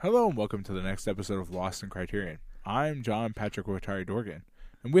Hello and welcome to the next episode of Lost in Criterion. I'm John Patrick Watari Dorgan,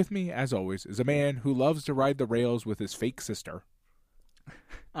 and with me, as always, is a man who loves to ride the rails with his fake sister.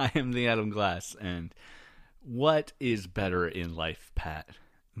 I am the Adam Glass, and what is better in life, Pat,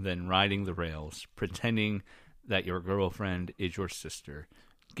 than riding the rails, pretending that your girlfriend is your sister,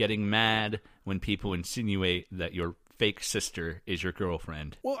 getting mad when people insinuate that your fake sister is your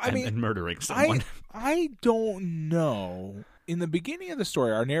girlfriend, and murdering someone? I don't know. In the beginning of the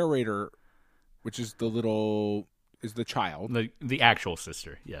story, our narrator, which is the child. The actual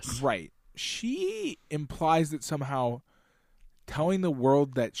sister, yes. Right. She implies that somehow telling the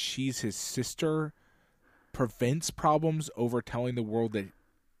world that she's his sister prevents problems over telling the world that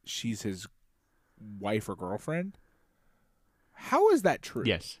she's his wife or girlfriend. How is that true?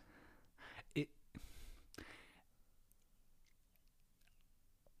 Yes.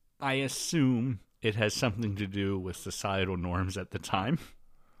 I assume it has something to do with societal norms at the time,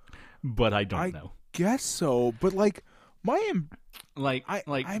 but I don't know. Guess so, but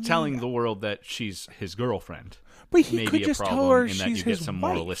telling the world that she's his girlfriend. But he could just tell her she's his wife. In that you get some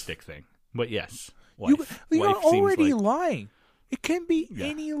moralistic thing. But yes, wife. You're already lying. It can be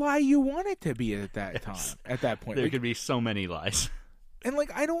any lie you want it to be at that time. At that point, there could be so many lies. And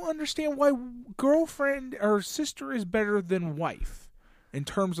I don't understand why girlfriend or sister is better than wife. In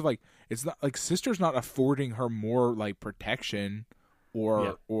terms of it's not sister's not affording her more protection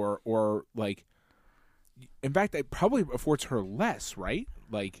or in fact it probably affords her less, right?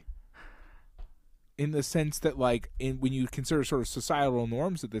 In the sense that when you consider sort of societal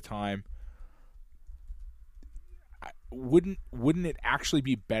norms at the time, wouldn't it actually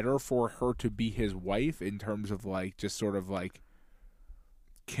be better for her to be his wife in terms of just sort of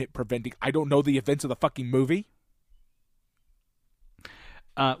preventing the events of the fucking movie?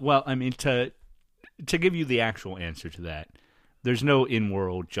 Well, I mean, to give you the actual answer to that, there's no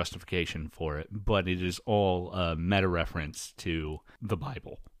in-world justification for it, but it is all a meta-reference to the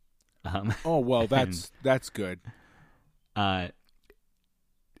Bible. That's good. In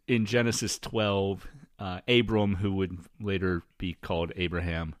Genesis 12, Abram, who would later be called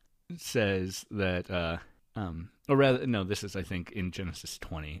Abraham, says that, or rather, no, this is, I think, in Genesis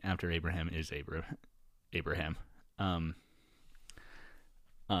 20, after Abraham is Abraham.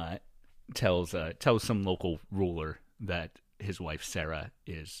 Tells some local ruler that his wife Sarah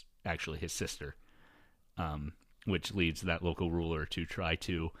is actually his sister, which leads that local ruler to try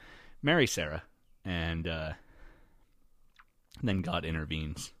to marry Sarah, and then God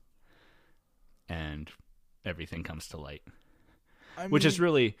intervenes, and everything comes to light. Which is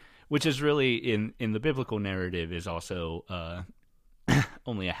really in the biblical narrative is also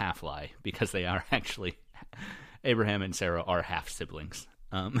only a half lie, because they are actually Abraham and Sarah are half siblings.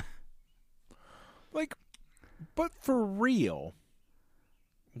 But for real,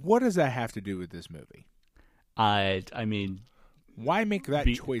 what does that have to do with this movie? I mean, why make that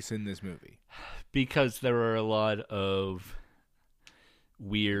choice in this movie? Because there are a lot of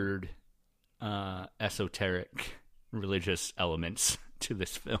weird, esoteric, religious elements to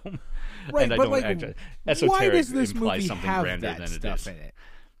this film, right? And why does this movie have that stuff in it?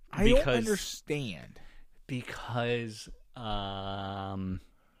 I don't understand. Because,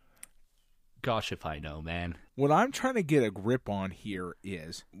 gosh, if I know, man. What I'm trying to get a grip on here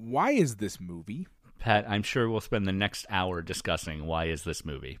is, why is this movie? Pat, I'm sure we'll spend the next hour discussing why is this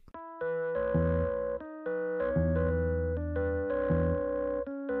movie.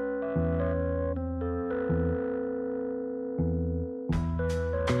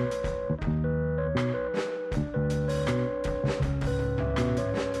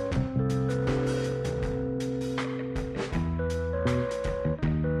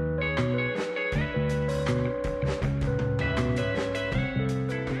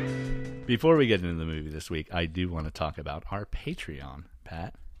 Before we get into the movie this week, I do want to talk about our Patreon,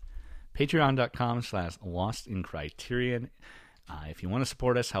 Pat. Patreon.com/LostInCriterion. If you want to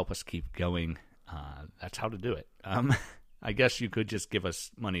support us, help us keep going, that's how to do it. I guess you could just give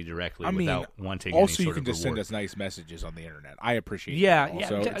us money directly without wanting any sort of reward. Also, you can just send us nice messages on the internet. I appreciate it. Yeah.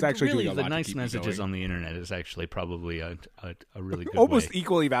 It's actually really, doing a lot the nice to keep messages going. on the internet is actually probably a really good almost way.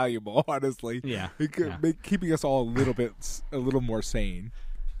 equally valuable, honestly. Yeah. Keeping us all a little more sane.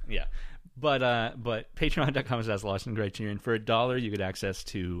 Yeah. But patreon.com/LostInCriterion. For $1, you get access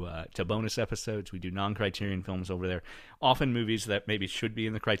to bonus episodes. We do non-Criterion films over there. Often movies that maybe should be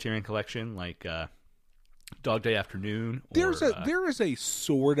in the Criterion collection, like Dog Day Afternoon. There is a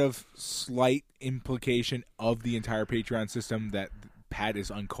sort of slight implication of the entire Patreon system that Pat is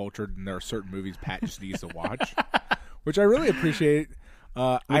uncultured and there are certain movies Pat just needs to watch, which I really appreciate.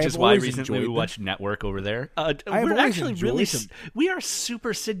 Which is have why always recently we enjoyed them. watched Network over there. have We're always actually enjoyed really them. we are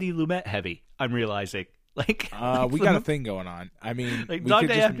super Sidney Lumet heavy. I'm realizing. Like We got a thing going on. I mean, like we Dog could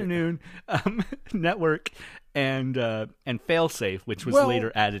Day just- Afternoon, Network, and Failsafe, which was Well-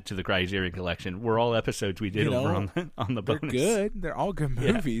 later added to the Criterion Collection, were all episodes we did You over know, on the They're bonus. good. They're all good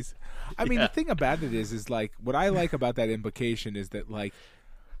movies. I mean, Yeah. the thing about it is like what I like about that implication is that like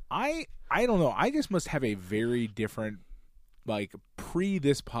I don't know. I just must have a very different like pre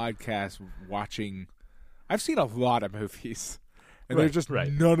this podcast watching. I've seen a lot of movies, and they're Right, just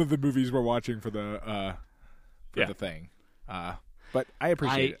right. none of the movies we're watching for the Yeah. thing. But I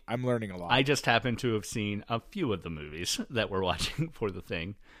appreciate it. I'm learning a lot. I just happen to have seen a few of the movies that we're watching for the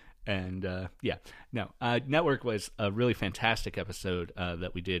thing. And Network was a really fantastic episode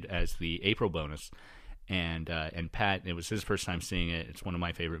that we did as the April bonus. And Pat, it was his first time seeing it. It's one of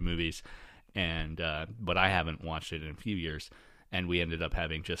my favorite movies. And but I haven't watched it in a few years. And we ended up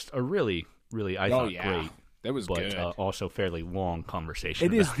having just a really, really, I thought, great, that was but good. also fairly long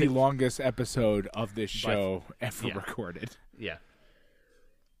conversation. It is about the longest episode of this show ever yeah. recorded. Yeah.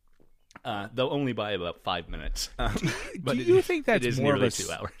 Though only by about 5 minutes. But Do you think that's it is more nearly of a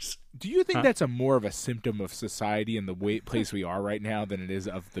 2 hours? Do you think that's a more of a symptom of society and the place we are right now than it is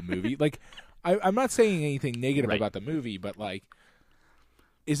of the movie? Like, I'm not saying anything negative Right. about the movie, but like,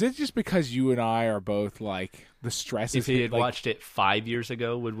 is it just because you and I are both like the stress? If is we hit, had like, watched it 5 years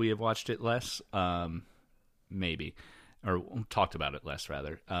ago, would we have watched it less? Maybe, or talked about it less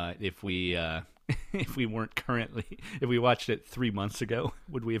rather. If we if we weren't currently, if we watched it 3 months ago,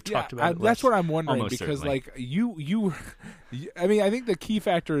 would we have talked about it less? That's what I'm wondering Almost because certainly. like you, I mean, I think the key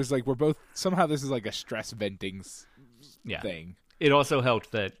factor is like we're both somehow this is like a stress venting Yeah. thing. It also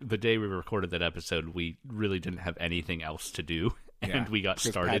helped that the day we recorded that episode, we really didn't have anything else to do, and Yeah, we got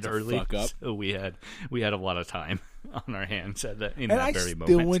because started Pat's a early, fuck up. so we had a lot of time on our hands in And that I very still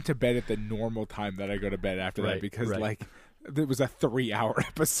moment. went to bed at the normal time that I go to bed after that Right, because right. like it was a 3-hour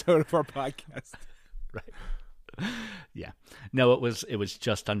episode of our podcast. Right. Yeah. No, it was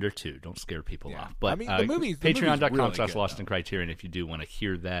just under 2. Don't scare people Yeah. off. But I mean, the movie's really Patreon.com/Lost good, in Criterion if you do want to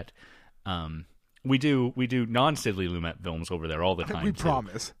hear that. We do non-Sidley Lumet films over there all the time. We too.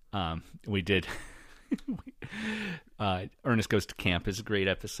 promise. We did. Ernest Goes to Camp is a great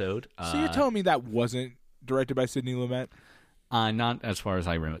episode. So you're telling me that wasn't directed by Sidney Lumet? Not as far as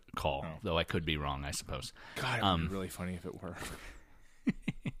I recall, Oh. though I could be wrong, I suppose. God, it would be really funny if it were.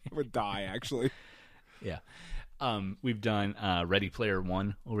 I would die, actually. Yeah. We've done Ready Player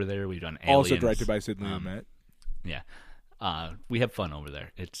One over there. We've done Aliens. Also directed by Sidney Lumet. Yeah. We have fun over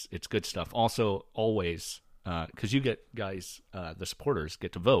there. It's good stuff. Also, always, because you get guys, the supporters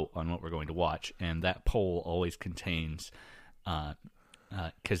get to vote on what we're going to watch, and that poll always contains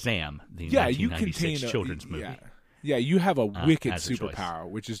Kazam, the Yeah, you 1996 contain children's movie. Yeah, you have a wicked as a choice. superpower,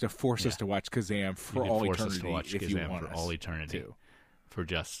 which is to force us to watch Kazam for You can all force us eternity to watch if you Kazam want for us all eternity. to. For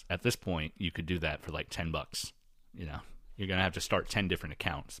just at this point, you could do that for like $10. You know, you're gonna have to start 10 different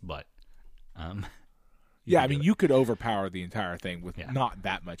accounts, but Yeah, can I do mean, it. you could overpower the entire thing with Yeah. not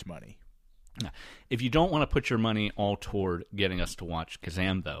that much money. If you don't want to put your money all toward getting us to watch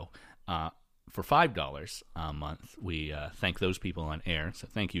Kazam, though, for $5 a month, we thank those people on air. So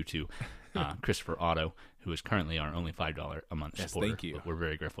thank you to Christopher Otto, who is currently our only $5 a month Yes, supporter. thank you. But we're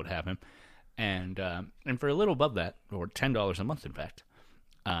very grateful to have him. And for a little above that, or $10 a month, in fact,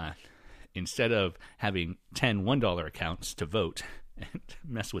 instead of having 10 $1 accounts to vote and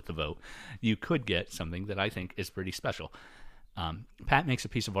mess with the vote, you could get something that I think is pretty special. Pat makes a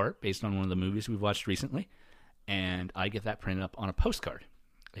piece of art based on one of the movies we've watched recently, and I get that printed up on a postcard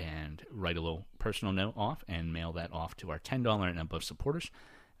and write a little personal note off and mail that off to our $10 and above supporters.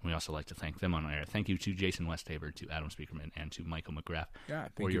 And we also like to thank them on air. Thank you to Jason Westhaver, to Adam Speakerman, and to Michael McGrath Yeah,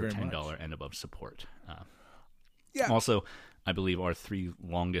 thank for you your very $10 much. and above support. Yeah. Also, I believe our 3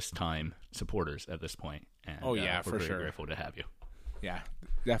 longest time supporters at this point. And, Oh, yeah, we're for very sure. grateful to have you. Yeah,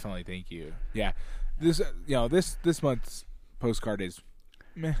 definitely. Thank you. Yeah, this this month's postcard is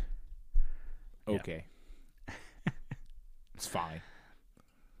meh. Okay, it's fine.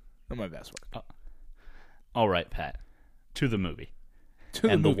 Not my best work. All right, Pat, to the movie To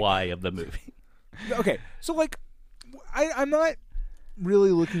and the movie. why of the movie. Okay, so like, I'm not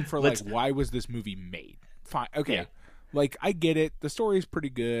really looking for Let's- like why was this movie made? Fine. Okay. Yeah. Like I get it. The story's pretty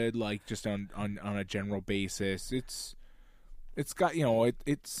good. Like just on a general basis, it's got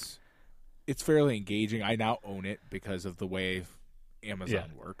it's fairly engaging. I now own it because of the way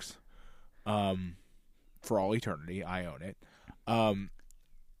Amazon works. For all eternity, I own it.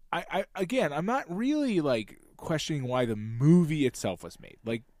 I again, I'm not really like questioning why the movie itself was made.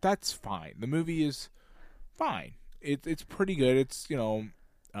 Like that's fine. The movie is fine. it's pretty good. It's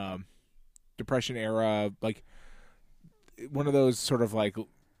Depression era, like one of those sort of like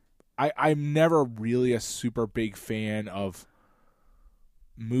I'm never really a super big fan of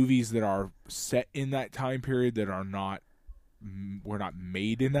movies that are set in that time period that were not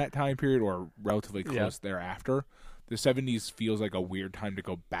made in that time period or relatively close thereafter. The 70s feels like a weird time to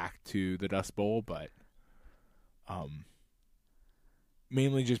go back to the Dust Bowl, but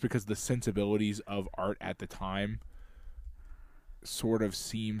mainly just because the sensibilities of art at the time sort of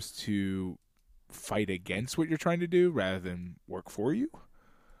seems to fight against what you're trying to do rather than work for you.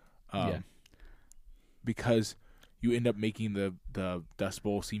 Because you end up making the Dust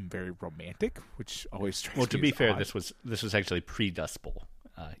Bowl seem very romantic, which always strikes me. Well, to be fair, odd. this was actually pre-Dust Bowl,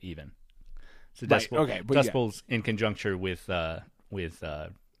 even. So Right, okay, but Dust Bowl's in conjuncture with the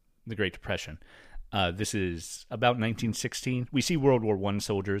Great Depression. This is about 1916. We see World War I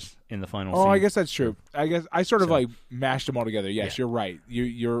soldiers in the final scene. Oh, I guess that's true. I guess I sort of like mashed them all together. Yes, you're right.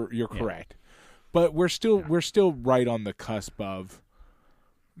 You're correct. But we're still right on the cusp of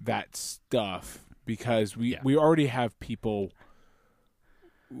that stuff because we already have people.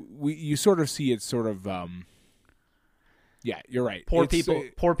 You sort of see it sort of. Yeah, you're right. Poor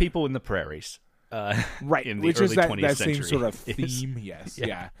people in the prairies. Right, in the which early is that 20th same century sort of theme. Yes,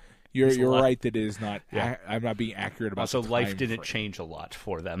 yeah. You're right that it is not. I'm not being accurate about. Also, the life time didn't frame. change a lot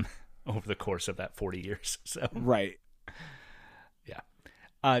for them over the course of that 40 years. So Right. yeah.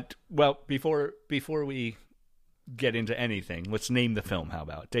 Well, before we get into anything, let's name the film. How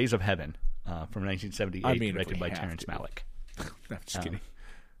about Days of Heaven from 1978, directed by Terrence Malick. I'm just kidding.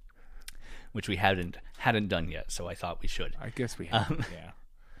 Which we hadn't done yet, so I thought we should. I guess we have. Yeah.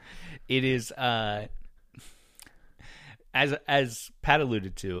 It is, as Pat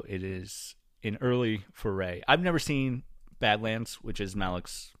alluded to, it is an early foray. I've never seen Badlands, which is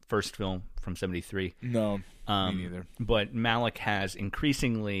Malick's first film from '73. No, me neither. But Malick has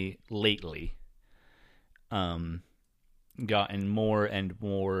increasingly lately gotten more and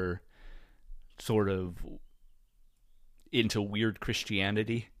more sort of into weird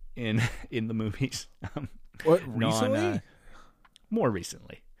Christianity in the movies. What, recently? More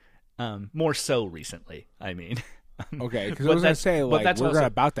recently. More so recently, I mean. Okay, because I was going to say, like, we're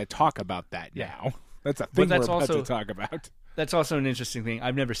about to talk about that now. That's a thing we're about to talk about. That's also an interesting thing.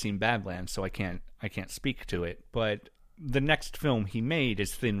 I've never seen Badlands, so I can't speak to it. But the next film he made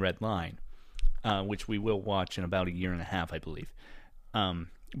is Thin Red Line, which we will watch in about a year and a half, I believe.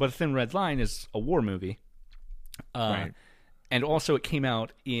 But Thin Red Line is a war movie. Right. And also it came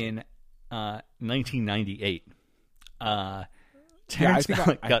out in 1998. Terrence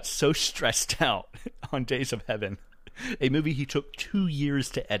Malick got so stressed out on Days of Heaven, a movie he took 2 years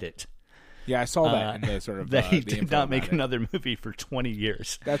to edit. Yeah, I saw that in the sort of that he did not make another movie for 20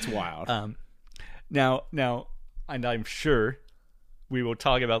 years. That's wild. Now, and I'm sure we will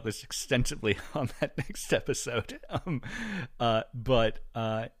talk about this extensively on that next episode. But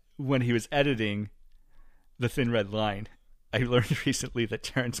when he was editing The Thin Red Line, I learned recently that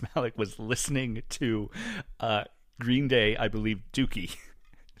Terrence Malick was listening to Green Day, I believe, Dookie,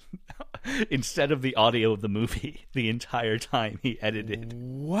 instead of the audio of the movie the entire time he edited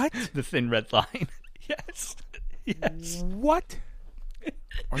what? The Thin Red Line. Yes. What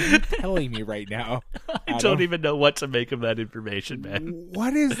are you telling me right now? I don't even know what to make of that information, man.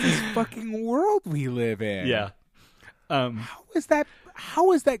 What is this fucking world we live in? Yeah. How is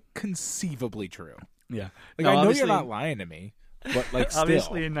that conceivably true? Yeah. Like, I know you're not lying to me, but like still.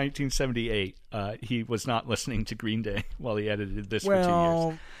 Obviously in 1978, he was not listening to Green Day while he edited this for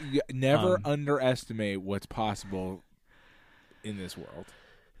 2 years. Never underestimate what's possible in this world,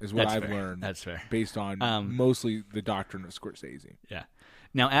 is what I've learned. That's fair. Based on mostly the doctrine of Scorsese. Yeah.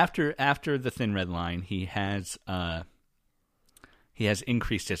 Now, after The Thin Red Line, he has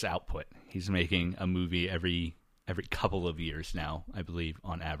increased his output. He's making a movie every couple of years now, I believe,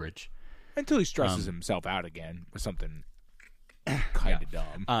 on average. Until he stresses himself out again with something kind of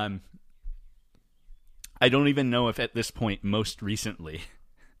dumb. I don't even know if at this point, most recently,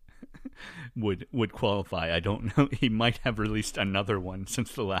 would qualify. I don't know. He might have released another one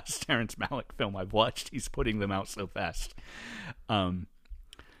since the last Terrence Malick film I've watched. He's putting them out so fast.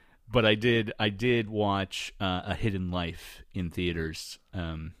 But I did watch A Hidden Life in theaters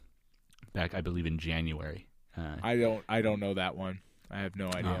back, I believe, in January. I don't know that one. I have no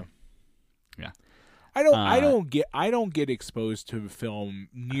idea. Yeah. I don't get exposed to film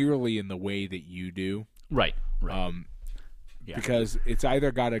nearly in the way that you do. Right. Yeah. Because it's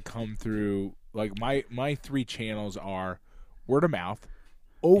either got to come through, like, my three channels are word of mouth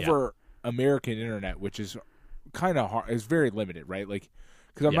over American internet, which is kind of hard. It's very limited, right? Like,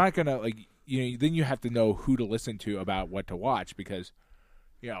 because I'm not gonna, like, then you have to know who to listen to about what to watch, because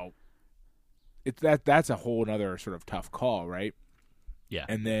it's that's a whole another sort of tough call, right? Yeah.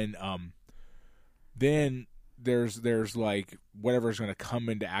 And then there's like whatever's going to come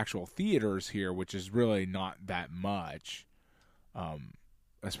into actual theaters here, which is really not that much.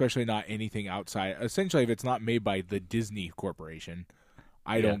 Especially not anything outside. Essentially, if it's not made by the Disney Corporation,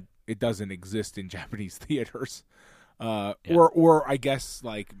 it doesn't exist in Japanese theaters. Or I guess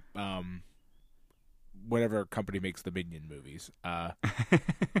like whatever company makes the Minion movies.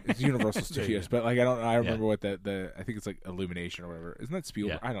 It's Universal Studios, but like I remember what the I think it's like Illumination or whatever. Isn't that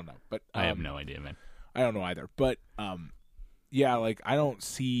Spielberg? Yeah. I don't know, but I have no idea, man. I don't know either. But like I don't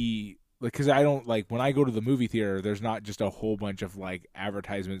see. Like, because I don't, like, when I go to the movie theater, there's not just a whole bunch of, like,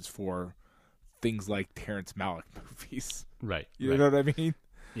 advertisements for things like Terrence Malick movies. Right. You know what I mean?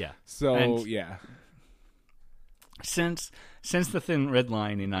 Yeah. So, and yeah. Since The Thin Red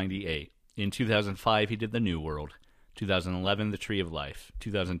Line in 98, in 2005 he did The New World, 2011 The Tree of Life,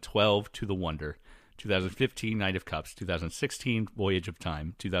 2012 To the Wonder, 2015 Knight of Cups, 2016 Voyage of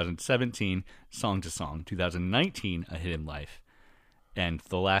Time, 2017 Song to Song, 2019 A Hidden Life, and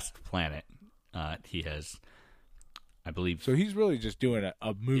The Last Planet. He has, I believe... So he's really just doing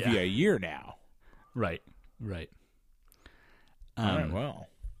a movie a year now. Right. All right, well.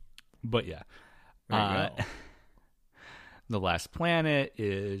 But yeah. There you go. The Last Planet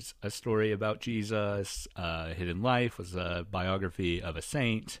is a story about Jesus. Hidden Life was a biography of a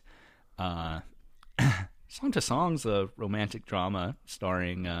saint. Song to Song's a romantic drama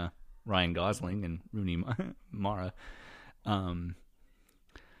starring Ryan Gosling and Rooney Mara.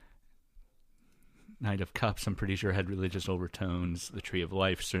 Knight of Cups, I'm pretty sure, had religious overtones. The Tree of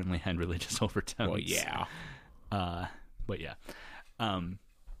Life certainly had religious overtones. Well, yeah. But yeah.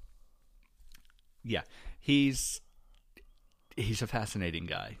 Yeah. He's a fascinating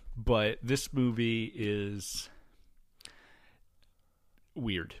guy. But this movie is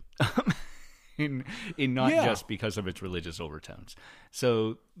weird. in not just because of its religious overtones.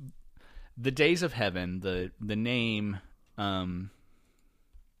 So The Days of Heaven, the name...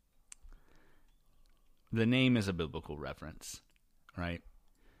 the name is a biblical reference, right?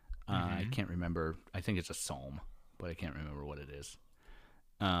 I can't remember. I think it's a psalm, but I can't remember what it is.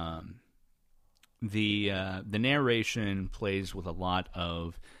 The narration plays with a lot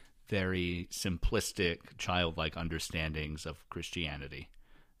of very simplistic, childlike understandings of Christianity.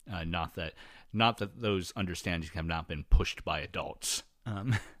 Not that those understandings have not been pushed by adults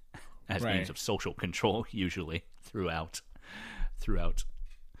as means of social control, usually throughout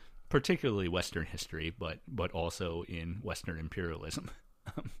particularly Western history, but also in Western imperialism.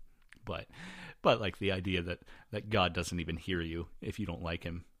 but like the idea that God doesn't even hear you if you don't like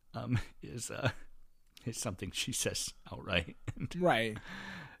him is something she says outright. Right.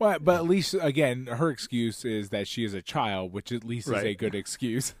 Well, but at least, again, her excuse is that she is a child, which at least is a good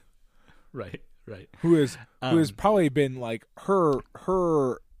excuse. Right. Who has probably been like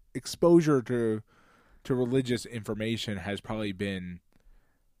her exposure to religious information has probably been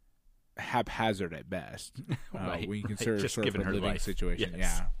haphazard at best. When you consider just sort of given her living life. situation.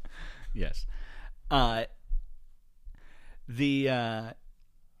 Yes.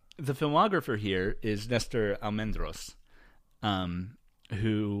 The filmographer here is Nestor Almendros,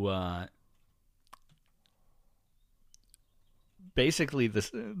 who basically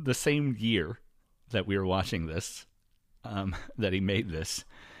the same year that we were watching this, that he made this,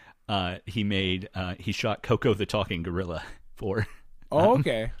 he shot Coco the Talking Gorilla for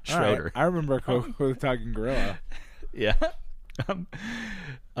okay. Schroeder. Right. I remember Coco the Talking Gorilla. Yeah.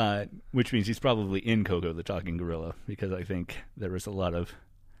 Which means he's probably in Coco the Talking Gorilla, because I think there was a lot of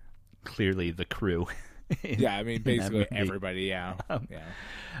clearly the crew. Basically everybody. Yeah.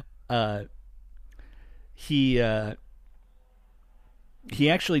 He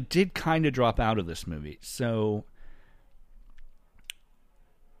actually did kind of drop out of this movie, so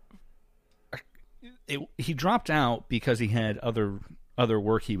he dropped out because he had other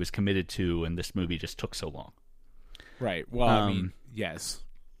work he was committed to, and this movie just took so long. Right. Well, yes.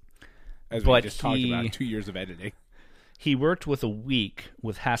 As we just talked about, 2 years of editing. He worked with a week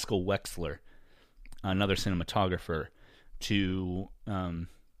with Haskell Wexler, another cinematographer, to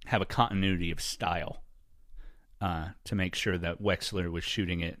have a continuity of style, to make sure that Wexler was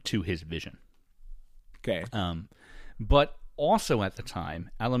shooting it to his vision. Okay. But also at the time,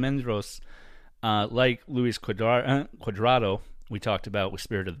 Almendros, like Luis Cuadrado, we talked about with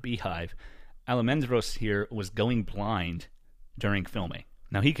Spirit of the Beehive, Almendros here was going blind during filming.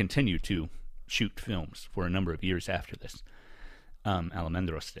 Now, he continued to shoot films for a number of years after this.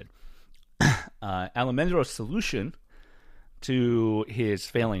 Almendros did. Almendros' solution to his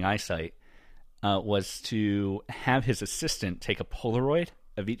failing eyesight was to have his assistant take a Polaroid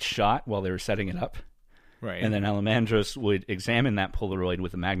of each shot while they were setting it up. Right. And then Alejandros would examine that Polaroid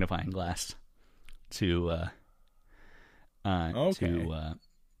with a magnifying glass to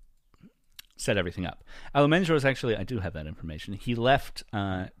set everything up. Alejandros, actually, I do have that information. He left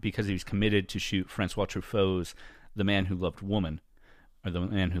because he was committed to shoot Francois Truffaut's The Man Who Loved Woman, or The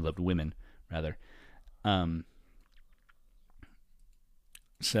Man Who Loved Women, rather.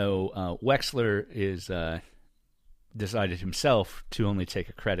 So Wexler is decided himself to only take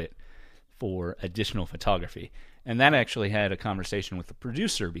a credit for additional photography. And that actually had a conversation with the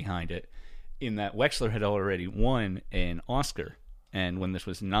producer behind it, in that Wexler had already won an Oscar. And when this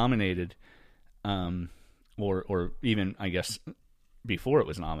was nominated, or even, I guess, before it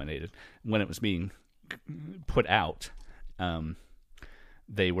was nominated, when it was being put out,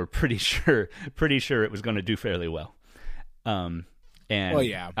 they were pretty sure it was going to do fairly well. And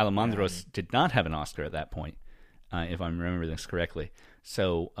Alejandros did not have an Oscar at that point, if I'm remembering this correctly.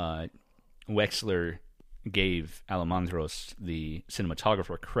 So Wexler gave Alejandros the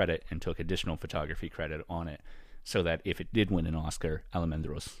cinematographer credit and took additional photography credit on it, so that if it did win an Oscar,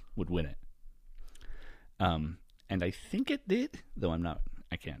 Alejandros would win it. And I think it did, though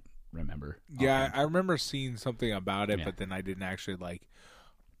I can't remember. Yeah, I remember seeing something about it, but then I didn't actually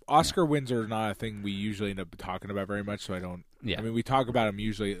Oscar wins are not a thing we usually end up talking about very much, so I don't. Yeah. I mean, we talk about them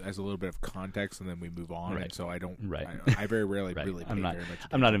usually as a little bit of context, and then we move on. Right. And so I don't. Right. I very rarely really. Pay very much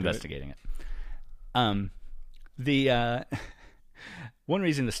I'm not investigating it. The one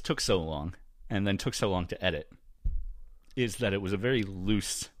reason this took so long, and then took so long to edit, is that it was a very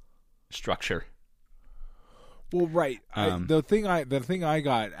loose structure. Well, right. The thing I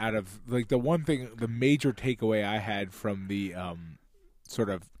got out of the major takeaway I had from the sort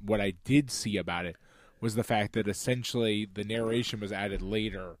of what I did see about it was the fact that essentially the narration was added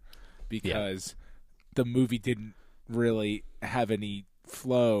later because the movie didn't really have any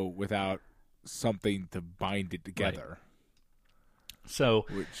flow without something to bind it together. Right. So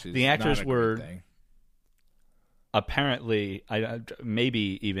the actors were apparently,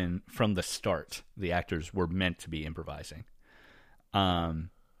 maybe even from the start, the actors were meant to be improvising. The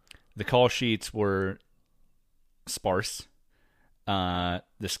call sheets were sparse. The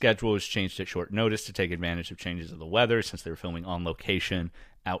schedule was changed at short notice to take advantage of changes of the weather, since they were filming on location,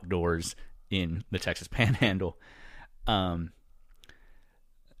 outdoors, in the Texas Panhandle.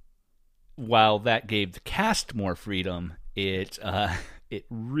 While that gave the cast more freedom, it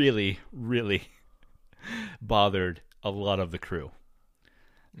really, really bothered a lot of the crew,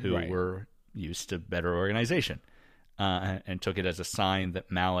 who were used to better organization, and took it as a sign that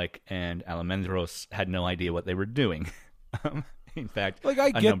Malick and Alejandros had no idea what they were doing. In fact, I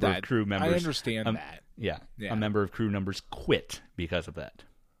get a number that. of crew members, I understand that. Yeah, a member of crew members quit because of that.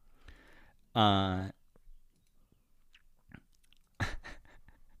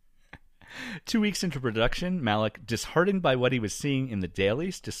 2 weeks into production, Malick, disheartened by what he was seeing in the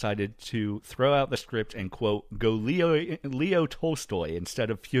dailies, decided to throw out the script and, quote, go Leo Tolstoy instead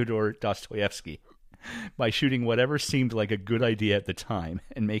of Fyodor Dostoevsky, by shooting whatever seemed like a good idea at the time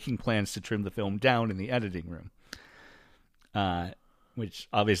and making plans to trim the film down in the editing room. Which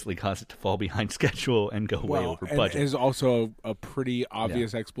obviously caused it to fall behind schedule and go way over budget. And is also a pretty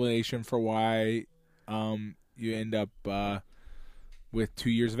obvious explanation for why you end up with 2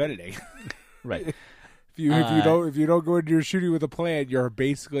 years of editing. Right. If you don't go into your shooting with a plan, you're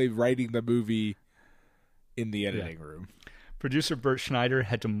basically writing the movie in the editing room. Producer Bert Schneider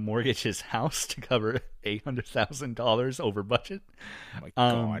had to mortgage his house to cover $800,000 over budget. Oh my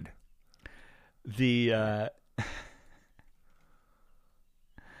God.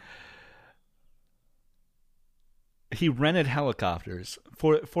 He rented helicopters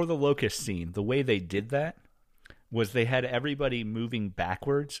for the locust scene. The way they did that was they had everybody moving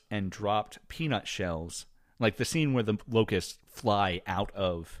backwards and dropped peanut shells, like the scene where the locusts fly out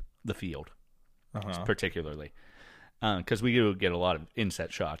of the field, particularly. Because we do get a lot of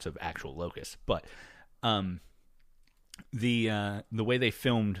inset shots of actual locusts. But the way they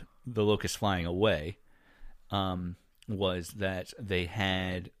filmed the locusts flying away was that they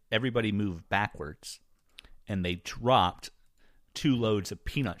had everybody move backwards, and they dropped 2 loads of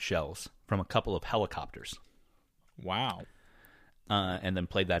peanut shells from a couple of helicopters. Wow. And then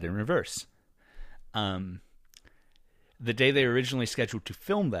played that in reverse. The day they were originally scheduled to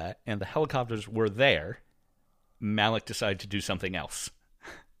film that, and the helicopters were there, Malick decided to do something else.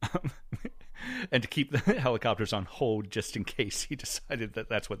 And to keep the helicopters on hold just in case he decided that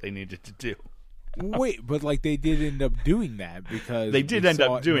that's what they needed to do. Wait, but like they did end up doing that because They did we end saw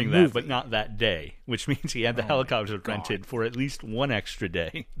up it in doing the that, movie. but not that day, which means he had the Oh my helicopter God. rented for at least one extra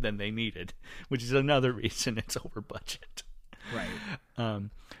day than they needed, which is another reason it's over budget. Right.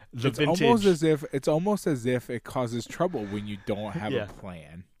 The It's vintage, almost as if it causes trouble when you don't have Yeah. a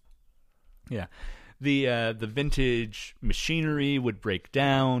plan. yeah, the vintage machinery would break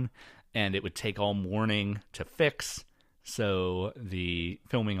down, and it would take all morning to fix. So the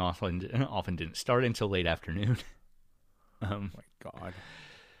filming often didn't start until late afternoon. Oh my God.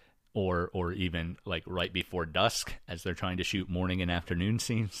 or even like right before dusk as they're trying to shoot morning and afternoon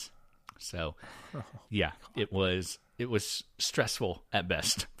scenes. So yeah, it was stressful at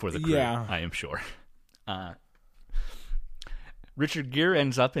best for the crew, Yeah. I am sure. Richard Gere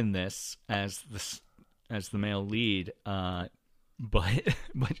ends up in this as the male lead, but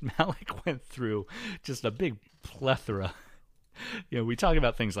Malick went through just a big plethora. We talk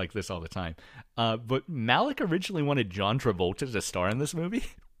about things like this all the time. But Malick originally wanted John Travolta to star in this movie.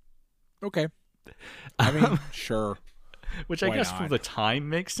 Okay. I mean, sure. Which I Why guess not? for the time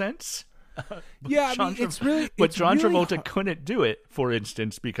makes sense. Yeah, I mean, But John really Travolta hard. couldn't do it, for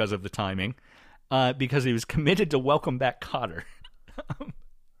instance, because of the timing, because he was committed to Welcome Back, Kotter.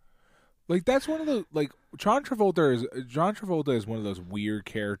 Like that's one of the like John Travolta is one of those weird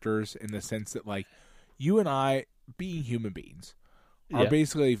characters in the sense that like you and I, being human beings, are Yeah.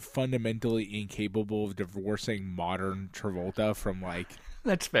 basically fundamentally incapable of divorcing modern Travolta from like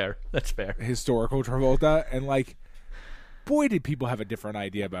That's fair. historical Travolta, and like boy did people have a different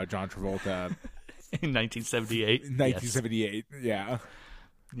idea about John Travolta In 1978. in 1978. Yeah.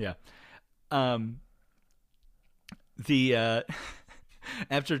 Yes. Yeah. The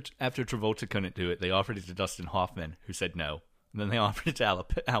after Travolta couldn't do it, they offered it to Dustin Hoffman, who said no. And then they offered it to Al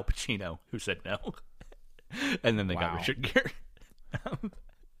Pacino, who said no. And then they got Wow. Richard Gere.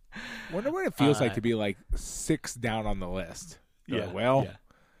 Wonder what it feels like to be like 6 down on the list. You're like, well, yeah.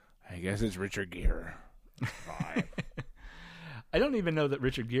 I guess it's Richard Gere. Fine. I don't even know that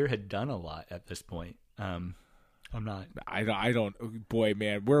Richard Gere had done a lot at this point. I'm not. I don't. Boy,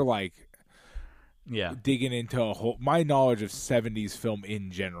 man, we're like Yeah. digging into a whole. My knowledge of 70s film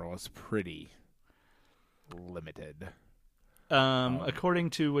in general is pretty limited. According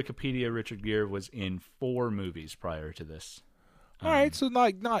to Wikipedia, Richard Gere was in 4 movies prior to this. All right, so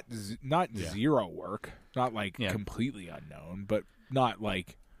not Yeah. zero work, not like Yeah. completely unknown, but not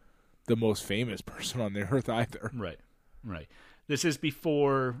like the most famous person on the earth either. Right. This is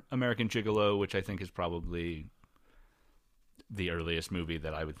before American Gigolo, which I think is probably the earliest movie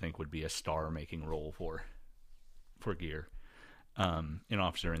that I would think would be a star-making role for Gere. An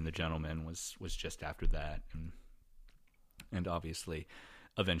Officer and the Gentleman was just after that, and obviously,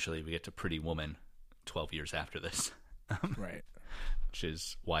 eventually we get to Pretty Woman 12 years after this, Right. which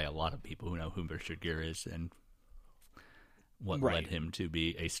is why a lot of people who know who Richard Gere is and what Right. led him to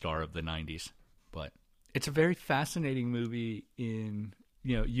be a star of the 90s. But it's a very fascinating movie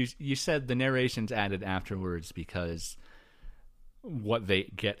you said the narration's added afterwards because what they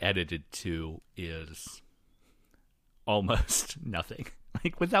get edited to is almost nothing.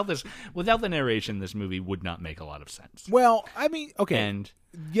 Like without the narration, this movie would not make a lot of sense. Well, I mean, okay, And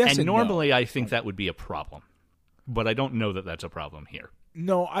yes, and no. normally I think that would be a problem, but I don't know that that's a problem here.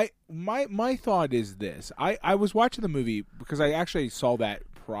 No, my thought is this. I was watching the movie because I actually saw that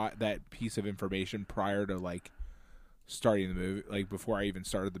that piece of information prior to like starting the movie, like before I even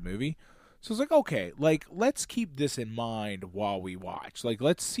started the movie. So it's like, okay, like let's keep this in mind while we watch. Like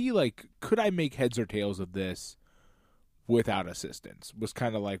let's see, like could I make heads or tails of this without assistance? Was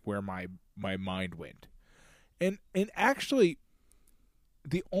kind of like where my mind went. And actually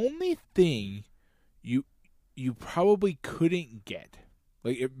the only thing you probably couldn't get,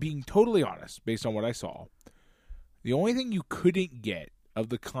 like being totally honest, based on what I saw, the only thing you couldn't get of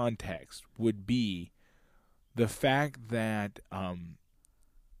the context would be the fact that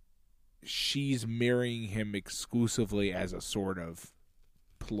she's marrying him exclusively as a sort of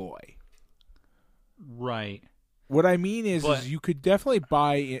ploy. Right. What I mean is But- you could definitely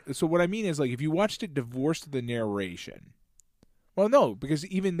buy it. So what I mean is, like, if you watched it divorced to the narration, well, no, because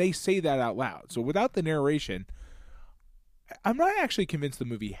even they say that out loud. So without the narration, I'm not actually convinced the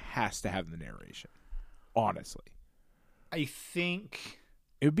movie has to have the narration. Honestly, I think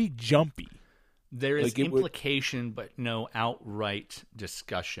it would be jumpy. there is Like, it would- implication, but no outright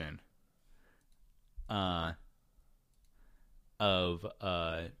discussion of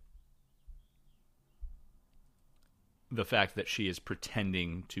the fact that she is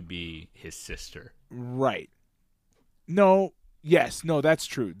pretending to be his sister. Right. No. Yes. No. That's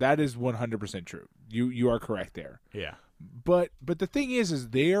true. That is 100% true. You are correct there. Yeah. But the thing is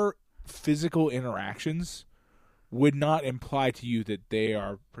they're physical interactions would not imply to you that they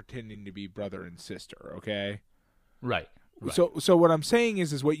are pretending to be brother and sister, okay? Right. So what I'm saying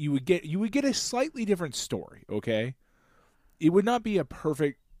is what you would get a slightly different story, okay? It would not be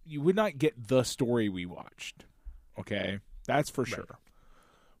you would not get the story we watched, okay? That's for sure. Right.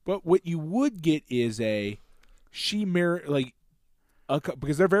 But what you would get is because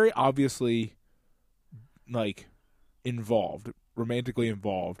they're very obviously like involved, romantically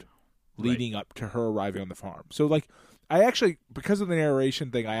involved, leading up to her arriving on the farm. So like, I actually, because of the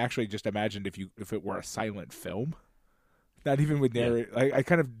narration thing, I actually just imagined if it were a silent film, not even with narrate. Yeah. I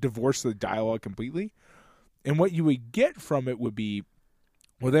kind of divorced the dialogue completely, and what you would get from it would be,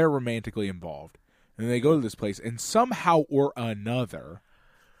 well, they're romantically involved, and they go to this place, and somehow or another,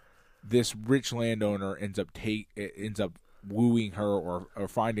 this rich landowner ends up wooing her or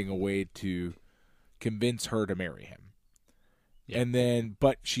finding a way to convince her to marry him. Yeah. And then,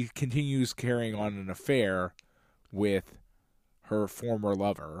 but she continues carrying on an affair with her former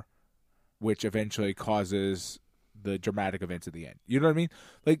lover, which eventually causes the dramatic events at the end. You know what I mean?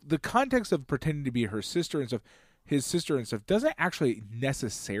 Like, the context of pretending to be her sister and stuff, his sister and stuff, doesn't actually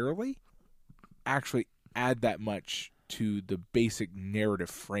necessarily add that much to the basic narrative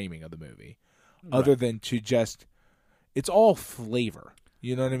framing of the movie, other than to just, it's all flavor.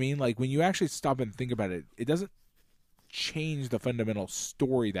 You know what I mean? Like, when you actually stop and think about it, it doesn't change the fundamental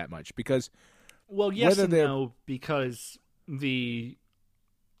story that much, because well, yes and no, because the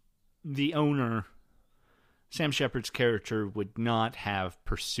owner, Sam Shepard's character, would not have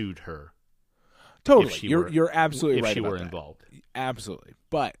pursued her. Totally, you're absolutely right. If she about were that. Involved, absolutely.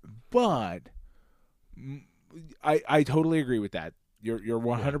 But I totally agree with that. You're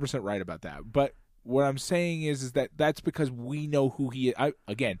 100% right about that. But what I'm saying is that that's because we know who he is.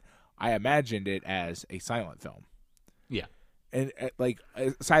 I imagined it as a silent film. Yeah. And like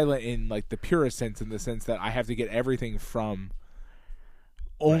silent in like the purest sense, in the sense that I have to get everything from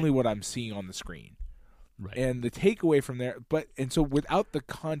only what I'm seeing on the screen. Right. And the takeaway from there, and so without the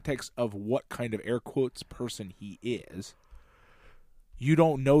context of what kind of air quotes person he is, you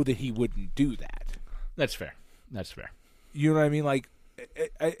don't know that he wouldn't do that. That's fair. You know what I mean? Like,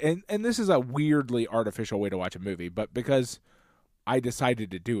 and this is a weirdly artificial way to watch a movie, but because I decided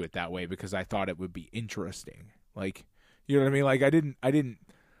to do it that way because I thought it would be interesting. Like, you know what I mean? Like, I didn't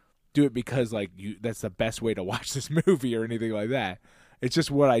do it because like that's the best way to watch this movie or anything like that. It's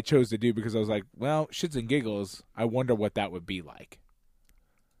just what I chose to do because I was like, well, shits and giggles, I wonder what that would be like.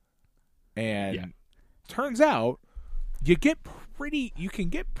 And turns out you can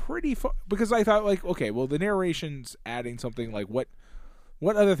get pretty far, because I thought like, okay, well, the narration's adding something, like what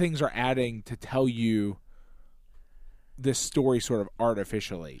other things are adding to tell you this story sort of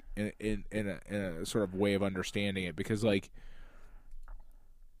artificially in a sort of way of understanding it, because like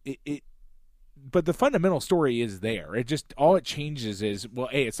it but the fundamental story is there. It just, all it changes is, well,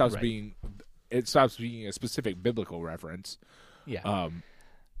 it stops being a specific biblical reference. Yeah.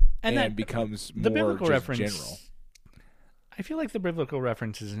 And that becomes more biblical just reference, general. I feel like the biblical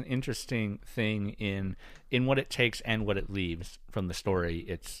reference is an interesting thing in what it takes and what it leaves from the story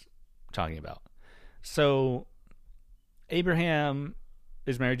it's talking about. So Abraham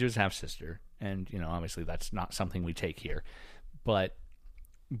is married to his half-sister, and obviously that's not something we take here. But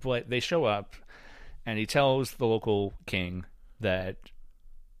they show up, and he tells the local king that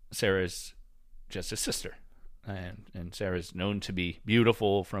Sarah's just his sister. And Sarah's known to be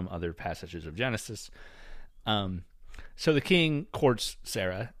beautiful from other passages of Genesis. So the king courts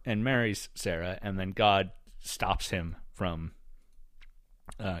Sarah and marries Sarah, and then God stops him from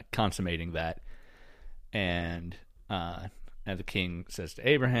consummating that. And the king says to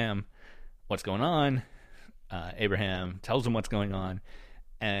Abraham, "What's going on?" Abraham tells him what's going on.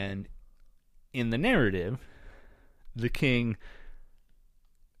 And in the narrative, the king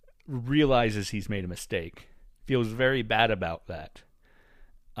realizes he's made a mistake, feels very bad about that.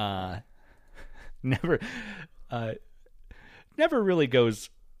 Never really goes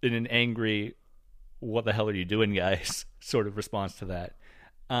in an angry, "What the hell are you doing, guys?" sort of response to that.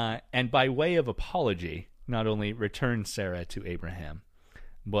 And by way of apology, not only returns Sarah to Abraham,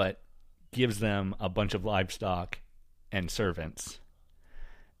 but gives them a bunch of livestock and servants,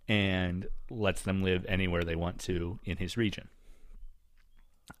 and lets them live anywhere they want to in his region.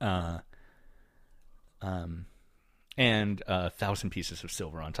 And 1,000 pieces of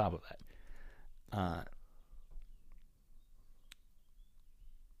silver on top of that.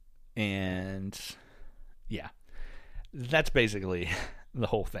 And yeah, that's basically the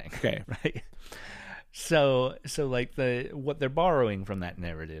whole thing. Okay. Right. So like what they're borrowing from that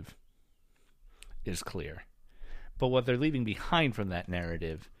narrative is clear, but what they're leaving behind from that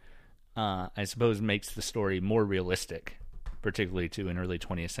narrative I suppose makes the story more realistic, particularly to an early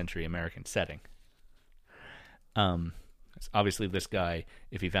 20th century American setting. Obviously, this guy,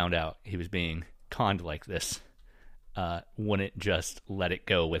 if he found out he was being conned like this, wouldn't just let it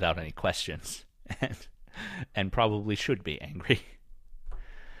go without any questions, and probably should be angry.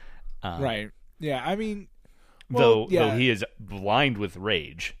 Right. Yeah, I mean... Though he is blind with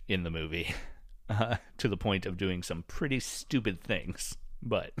rage in the movie, to the point of doing some pretty stupid things.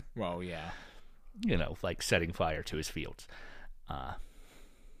 But, well, yeah. Like setting fire to his fields. Yeah.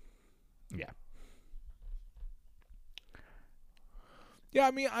 Yeah,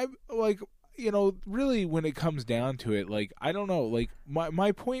 I mean, I like, really when it comes down to it, like, I don't know, like,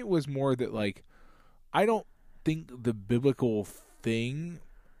 my point was more that, like, I don't think the biblical thing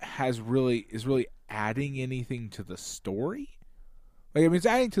is really adding anything to the story. Like, I mean, it's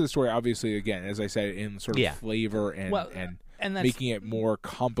adding to the story, obviously, again, as I said, in sort of flavor and making it more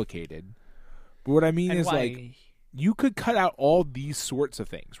complicated. But what I mean is, like, you could cut out all these sorts of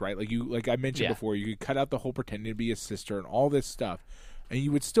things, right? Like I mentioned before, you could cut out the whole pretending to be a sister and all this stuff, and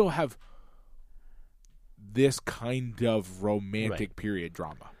you would still have this kind of romantic period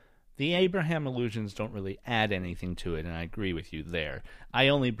drama. The Abraham allusions don't really add anything to it, and I agree with you there. I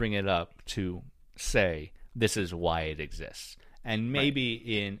only bring it up to say this is why it exists. And maybe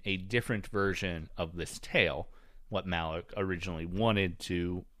in a different version of this tale, what Malick originally wanted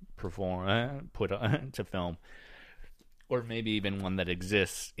to to film, or maybe even one that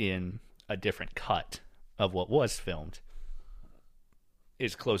exists in a different cut of what was filmed,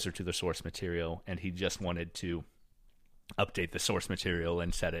 is closer to the source material, and he just wanted to update the source material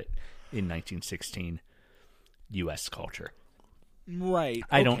and set it in 1916 U.S. culture. Right.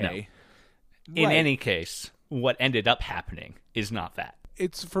 I don't know. In any case, what ended up happening is not that.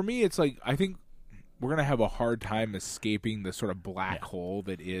 For me, it's like, I think we're going to have a hard time escaping the sort of black hole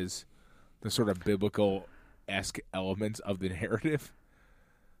that is the sort of biblical-esque elements of the narrative.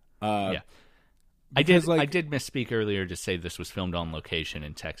 I did misspeak earlier to say this was filmed on location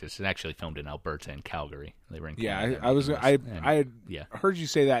in Texas. It actually filmed in Alberta and Calgary. They were in Canada. I had heard you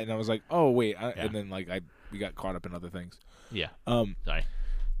say that, and I was like, oh wait, and then we got caught up in other things. Yeah. Sorry.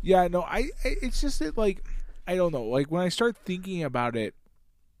 Yeah. No. It's just that, like, I don't know. Like, when I start thinking about it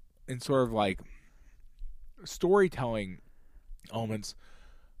in sort of like storytelling elements,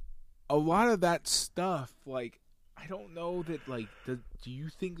 a lot of that stuff, like, I don't know that, like, do you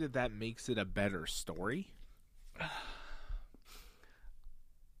think that makes it a better story?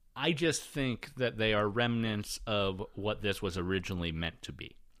 I just think that they are remnants of what this was originally meant to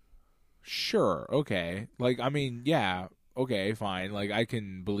be. Sure, okay. Like, I mean, yeah, okay, fine. Like, I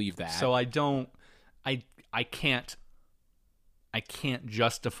can believe that. So I can't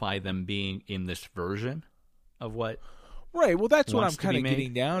justify them being in this version of what. Right. Well, that's what I'm kind of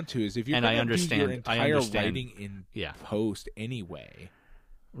getting down to. Is if you're going to do your entire writing in post anyway,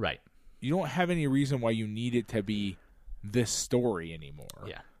 right? You don't have any reason why you need it to be this story anymore.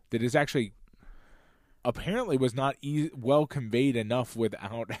 Yeah. That is actually apparently was not well conveyed enough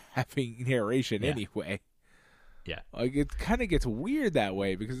without having narration anyway. Yeah. Like, it kind of gets weird that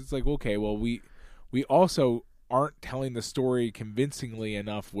way, because it's like, okay, well, we also aren't telling the story convincingly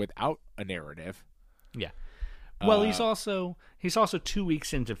enough without a narrative. Yeah. Well, he's also 2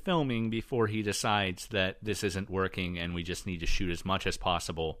 weeks into filming before he decides that this isn't working and we just need to shoot as much as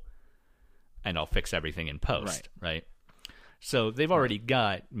possible, and I'll fix everything in post, right? So they've already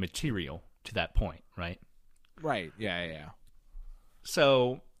got material to that point, right? Right. Yeah.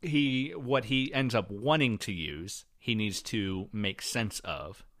 So what he ends up wanting to use, he needs to make sense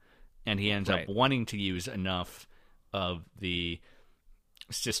of, and he ends up wanting to use enough of the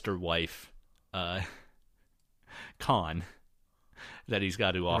sister-wife con that he's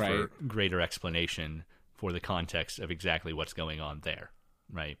got to offer greater explanation for the context of exactly what's going on there,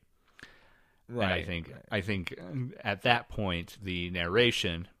 right? Right. And I think at that point, the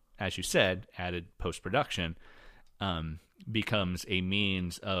narration, as you said, added post-production, becomes a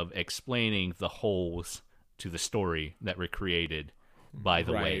means of explaining the holes to the story that were created by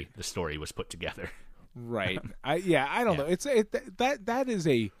the way the story was put together. Right. I don't know. That is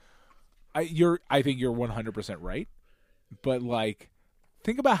I think you're 100% right. But, like,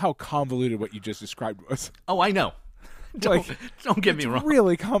 think about how convoluted what you just described was. Oh, I know. Don't get me wrong. It's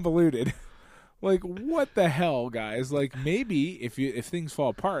really convoluted. Like, what the hell, guys? Like, maybe if things fall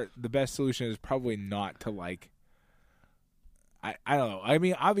apart, the best solution is probably not to, like, I don't know. I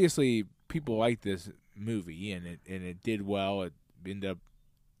mean, obviously people like this movie and it did well. It ended up,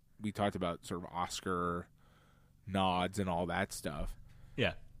 we talked about sort of Oscar nods and all that stuff.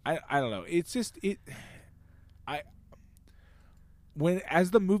 Yeah. I don't know. It's just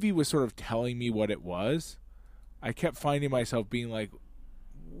as the movie was sort of telling me what it was, I kept finding myself being like,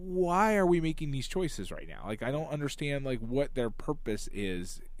 why are we making these choices right now? Like, I don't understand like what their purpose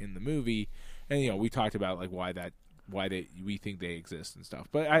is in the movie. And we talked about like why we think they exist and stuff.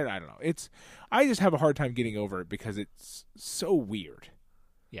 But I don't know. I just have a hard time getting over it because it's so weird.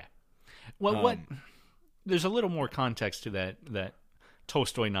 Yeah. Well, there's a little more context to that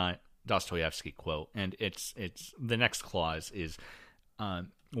Tolstoy, not Dostoevsky quote, and it's the next clause is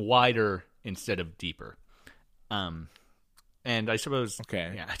wider instead of deeper. And I suppose,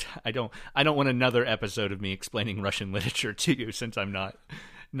 okay, yeah, I don't want another episode of me explaining Russian literature to you since I'm not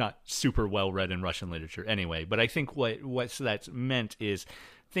super well read in Russian literature anyway. But I think what that's meant is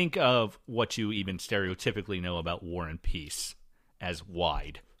think of what you even stereotypically know about War and Peace as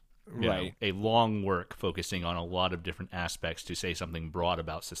wide. Right. A long work focusing on a lot of different aspects to say something broad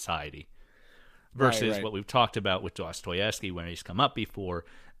about society. Versus right. what we've talked about with Dostoevsky when he's come up before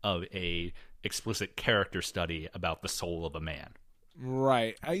of a explicit character study about the soul of a man.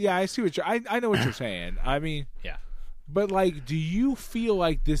 Right. Yeah, I see I know what you're saying. I mean, yeah. But like, do you feel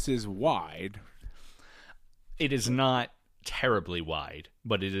like this is wide? It is not terribly wide,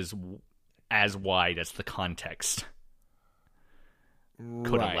 but it is as wide as the context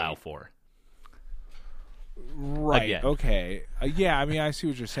could allow for. Right. Again. Okay. Yeah, I mean, I see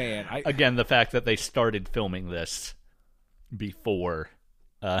what you're saying. Again, the fact that they started filming this before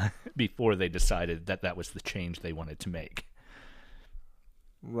they decided that was the change they wanted to make.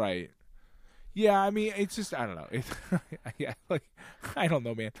 Right. Yeah, I mean, it's just, I don't know. Yeah, like, I don't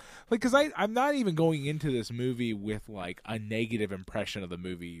know, man. Like, because I'm not even going into this movie with, like, a negative impression of the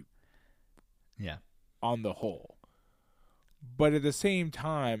movie. Yeah. On the whole. But at the same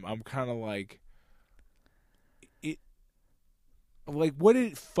time, I'm kind of like, what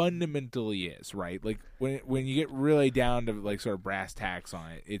it fundamentally is, right? Like, when you get really down to, like, sort of brass tacks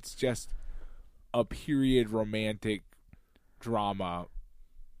on it, it's just a period romantic drama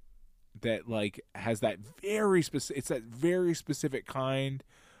that like has that very specific. It's that very specific kind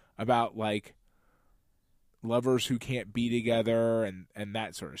about like lovers who can't be together and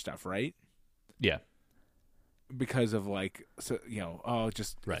that sort of stuff, right? Yeah. Because of like, so,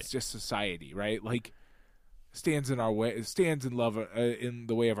 just right. It's just society, right? Like stands in love in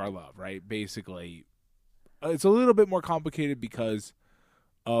the way of our love, right? Basically, it's a little bit more complicated because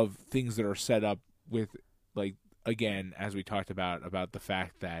of things that are set up with like. Again, as we talked about the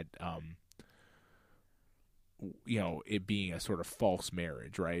fact that, it being a sort of false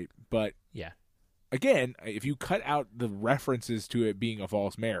marriage, right? But yeah, again, if you cut out the references to it being a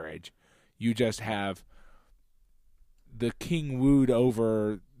false marriage, you just have the king wooed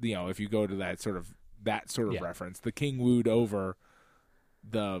over, if you go to that sort of reference, the king wooed over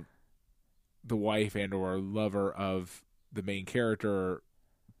the wife and or lover of the main character.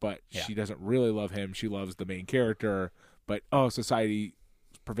 But she doesn't really love him. She loves the main character. But, society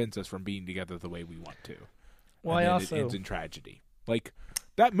prevents us from being together the way we want to. Well, and it ends in tragedy. Like,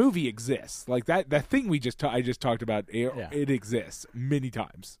 that movie exists. Like, that thing I just talked about, it exists many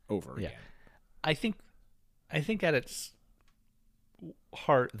times over again. I think at its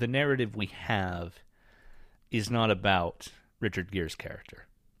heart, the narrative we have is not about Richard Gere's character.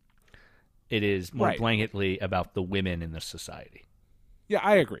 It is more blanketly about the women in the society. Yeah,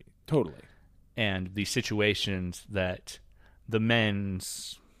 I agree. Totally. And the situations that the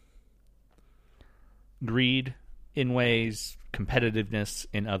men's greed in ways, competitiveness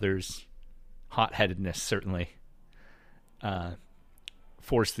in others, hot-headedness certainly,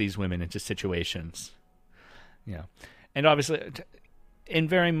 force these women into situations. And obviously, in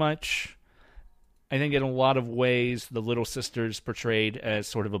very much, I think in a lot of ways, the little sister's portrayed as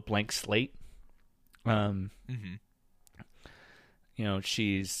sort of a blank slate. Mm-hmm.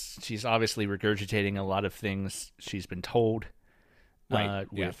 She's obviously regurgitating a lot of things she's been told,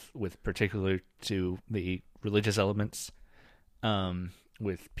 with particular to the religious elements,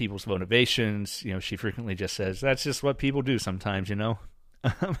 with people's motivations. She frequently just says, "That's just what people do sometimes,"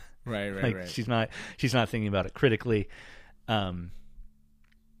 Right. She's not thinking about it critically. A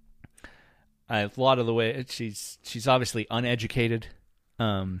lot of the way she's obviously uneducated.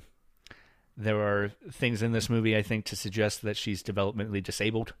 There are things in this movie, I think, to suggest that she's developmentally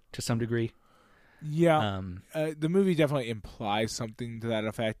disabled to some degree. Yeah, the movie definitely implies something to that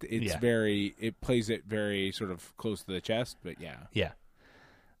effect. It's it plays it very sort of close to the chest, but yeah. Yeah.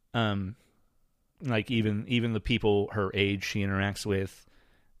 Like even the people her age she interacts with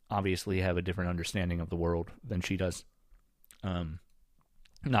obviously have a different understanding of the world than she does.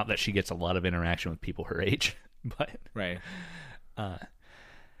 Not that she gets a lot of interaction with people her age, but right.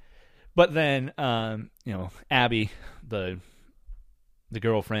 But then, Abby, the the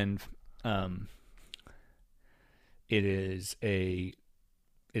girlfriend. It is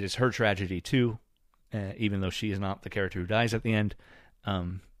her tragedy too, even though she is not the character who dies at the end.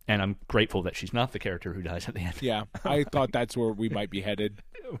 And I'm grateful that she's not the character who dies at the end. Yeah, I thought that's where we might be headed.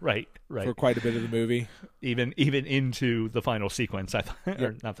 Right. For quite a bit of the movie. Even into the final sequence, I thought,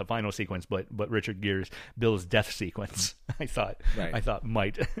 or not the final sequence, but Richard Gere's Bill's death sequence. I thought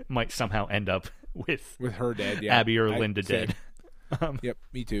might somehow end up with her dead. Yeah, Abby or Linda dead. Yep,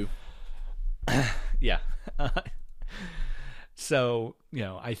 me too. Yeah. So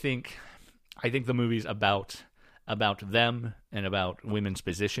I think the movie's about them and about women's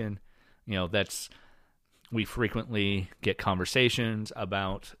position. We frequently get conversations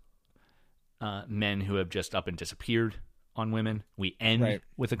about men who have just up and disappeared on women. We end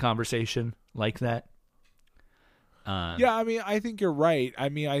with a conversation like that. Yeah, I mean, I think you're right. I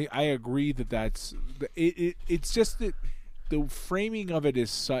mean, I agree that that's it. It's just that the framing of it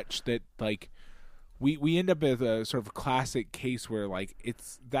is such that like we end up with a sort of classic case where like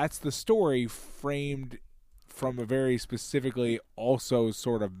that's the story framed from a very specifically also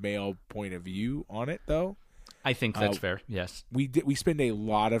sort of male point of view on it, though. I think that's fair. Yes, we spend a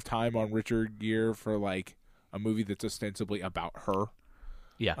lot of time on Richard Gere for like a movie that's ostensibly about her.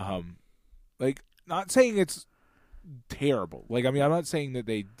 Yeah. Like, not saying it's terrible. Like, I mean, I'm not saying that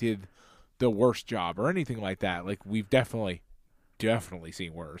they did the worst job or anything like that. Like, we've definitely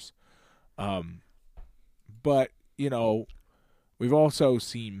seen worse. But we've also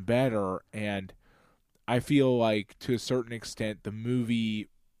seen better, and I feel like to a certain extent the movie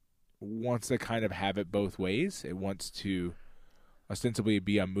wants to kind of have it both ways. It wants to ostensibly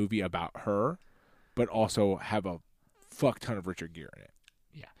be a movie about her, but also have a fuck ton of Richard Gere in it.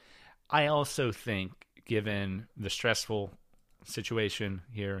 Yeah. I also think, given the stressful situation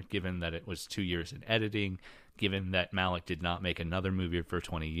here, given that it was 2 years in editing, given that Malick did not make another movie for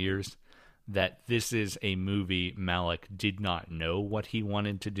 20 years, that this is a movie Malick did not know what he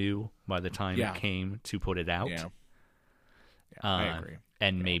wanted to do by the time it came to put it out. Yeah, I agree.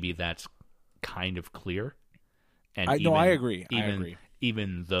 And maybe that's kind of clear. And I agree. I agree.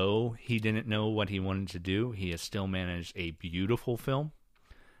 Even though he didn't know what he wanted to do, he has still managed a beautiful film.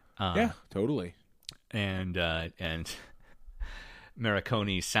 Yeah, totally. And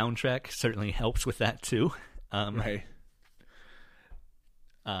Morricone's soundtrack certainly helps with that too. Right.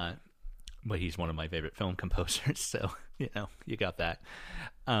 But he's one of my favorite film composers, so you got that.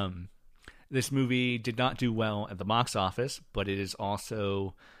 This movie did not do well at the box office, but it is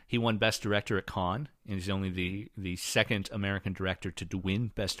also, he won Best Director at Cannes, and he's only the second American director to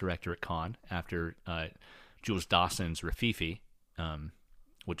win Best Director at Cannes after Jules Dawson's Rififi,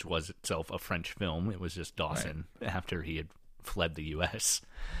 which was itself a French film. It was just Dawson after he had fled the U.S.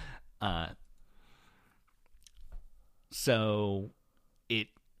 So it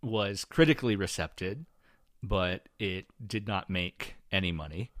was critically receptive, but it did not make any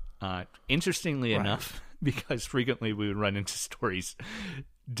money. Interestingly enough, because frequently we would run into stories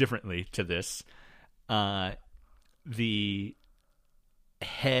differently to this, the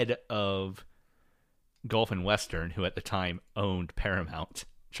head of Gulf and Western, who at the time owned Paramount,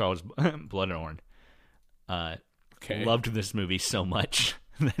 Charles Bluhdorn, loved this movie so much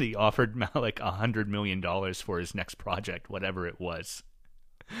that he offered Malick $100 million for his next project, whatever it was.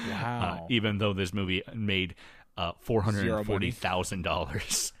 Wow! Even though this movie made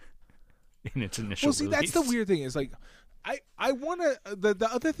 $440,000 in its initial release. That's the weird thing is like, I want to. The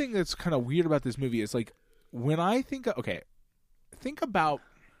other thing that's kind of weird about this movie is like when I think about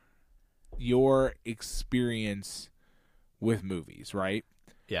your experience with movies, right?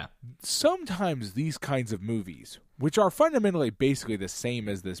 Yeah. Sometimes these kinds of movies, which are fundamentally basically the same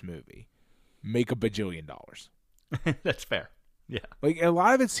as this movie, make $1 bajillion. That's fair. Yeah. Like, a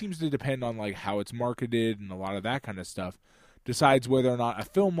lot of it seems to depend on like how it's marketed, and a lot of that kind of stuff decides whether or not a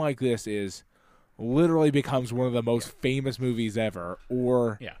film like this is literally becomes one of the most famous movies ever,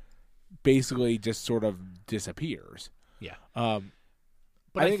 or basically just sort of disappears. Yeah. But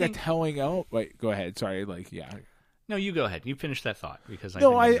I think a telling. Oh, wait. Go ahead. Sorry. Like, yeah. No, you go ahead. You finish that thought because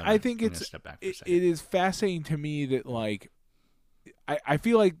I think it is fascinating to me that like I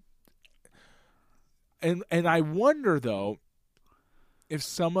feel like, and I wonder though if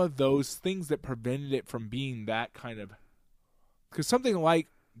some of those things that prevented it from being that kind of, because something like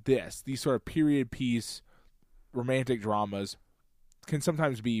this, these sort of period piece romantic dramas, can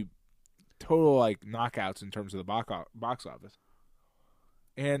sometimes be total like knockouts in terms of the box office.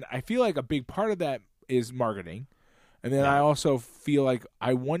 And I feel like a big part of that is marketing. And then I also feel like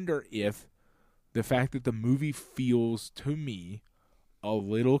I wonder if the fact that the movie feels to me a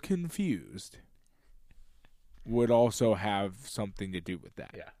little confused would also have something to do with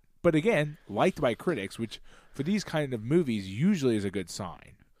that. Yeah. But again, liked by critics, which for these kind of movies usually is a good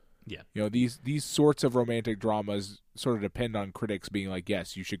sign. Yeah. You know, these sorts of romantic dramas sort of depend on critics being like,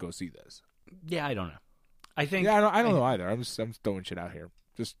 "Yes, you should go see this." Yeah, I don't know. I think I don't know either. I'm throwing shit out here.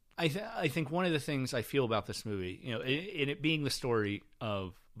 Just I think one of the things I feel about this movie, you know, in it being the story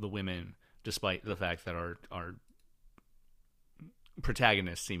of the women, despite the fact that our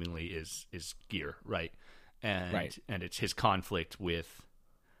protagonist seemingly is Gear, right? And it's his conflict with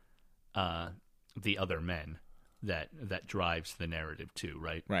the other men that drives the narrative too,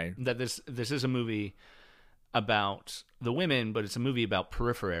 right? Right. That this is a movie about the women, but it's a movie about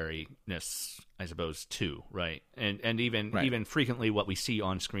peripheraryness, I suppose, too, right? And even frequently what we see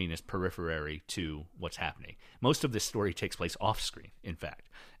on screen is periphery to what's happening. Most of this story takes place off screen, in fact.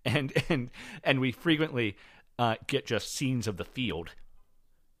 And we frequently get just scenes of the field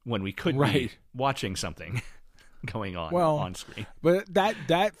when we could be watching something going on on screen. But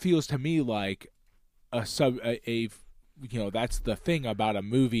that feels to me like you know, that's the thing about a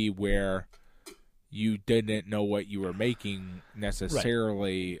movie where you didn't know what you were making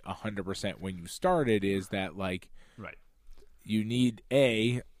necessarily 100% when you started, is that like you need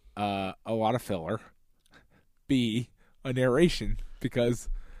a lot of filler, B, a narration, because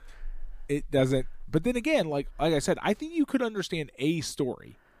it doesn't. But then again, like I said, I think you could understand a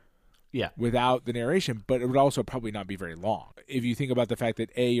story without the narration, but it would also probably not be very long. If you think about the fact that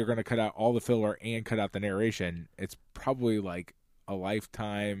you're going to cut out all the filler and cut out the narration, it's probably like a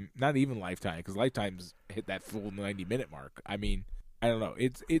Lifetime, not even Lifetime, because Lifetime's hit that full 90-minute mark. I mean, I don't know.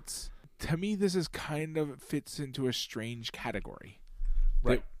 It's to me, this is kind of fits into a strange category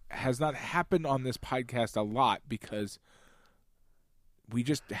that has not happened on this podcast a lot, because we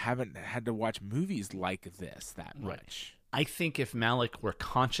just haven't had to watch movies like this that much. I think if Malick were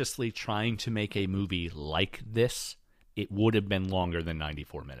consciously trying to make a movie like this, it would have been longer than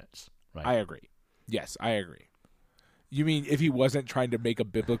 94 minutes. Right? I agree. Yes, I agree. You mean if he wasn't trying to make a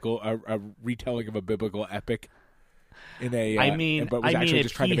retelling of a biblical epic in a? But was actually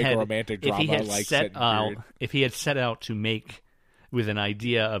just trying to make a romantic drama like set period? If he had set out to make with an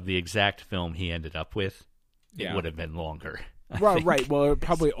idea of the exact film he ended up with, it would have been longer. Right. Well, it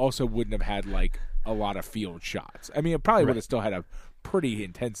probably also wouldn't have had like a lot of field shots. I mean, it probably would have still had a pretty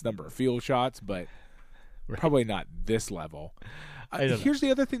intense number of field shots, but probably not this level. Here's the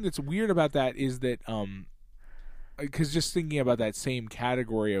other thing that's weird about that is that, because just thinking about that same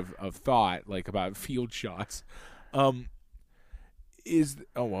category of thought, like about field shots, I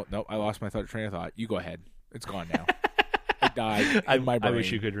lost my train of thought. You go ahead. It's gone now. It died in my brain. I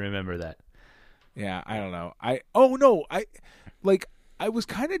wish you could remember that. Yeah, I don't know. I was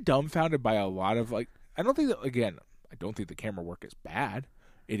kind of dumbfounded by a lot of I don't think the camera work is bad.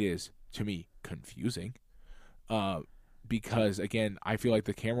 It is, to me, confusing. Because again, I feel like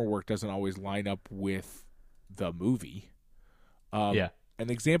the camera work doesn't always line up with the movie. An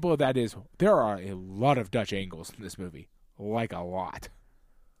example of that is there are a lot of Dutch angles in this movie, like a lot,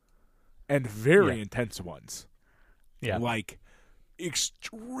 and very intense ones. Yeah, like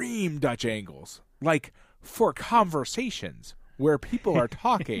extreme Dutch angles, like for conversations where people are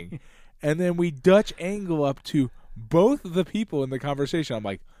talking, and then we Dutch angle up to both of the people in the conversation. I'm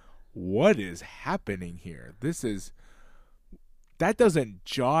like, what is happening here? That doesn't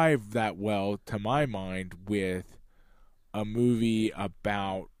jive that well to my mind with a movie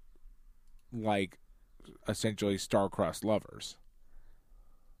about like essentially star-crossed lovers.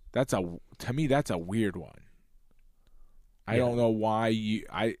 To me that's a weird one. I don't know why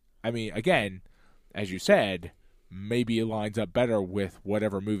I mean, again, as you said, maybe it lines up better with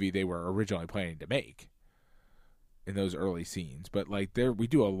whatever movie they were originally planning to make in those early scenes. But like we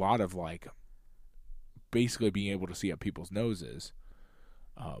do a lot of like basically being able to see up people's noses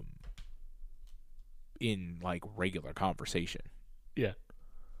in like regular conversation. Yeah.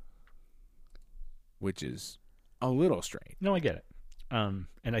 Which is a little strange. No, I get it. And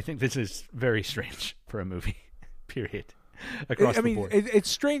I think this is very strange for a movie, period. Across the board. It's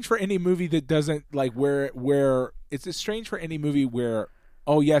strange for any movie that doesn't like where it's strange for any movie where,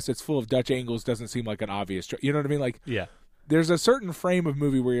 oh yes, it's full of Dutch angles, doesn't seem like an obvious. You know what I mean? Like, there's a certain frame of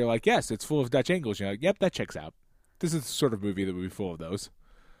movie where you're like, yes, it's full of Dutch angles. You're like, yep, that checks out. This is the sort of movie that would be full of those.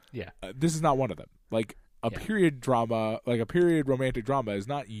 Yeah, this is not one of them. Like a period drama, like a period romantic drama, is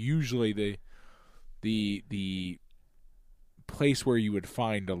not usually the place where you would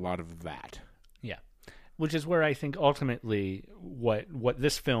find a lot of that. Yeah. Which is where I think ultimately what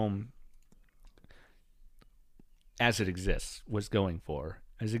this film, as it exists, was going for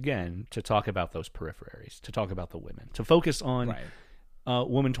is, again, to talk about those peripheries, to talk about the women, to focus on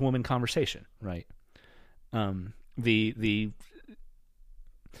woman-to-woman conversation, right? The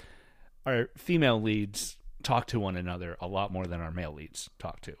our female leads talk to one another a lot more than our male leads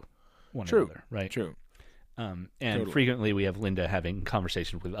talk to one another, right? True. And Totally. frequently we have Linda having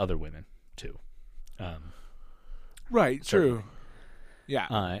conversations with other women too. Right. Certainly. True.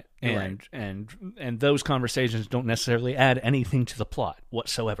 Yeah. And those conversations don't necessarily add anything to the plot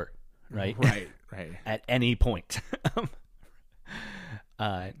whatsoever, right? Right. Right. At any point.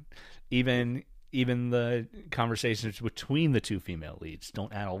 Even the conversations between the two female leads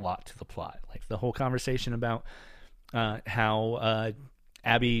don't add a lot to the plot. Like the whole conversation about how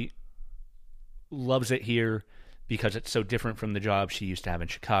Abby loves it here because it's so different from the job she used to have in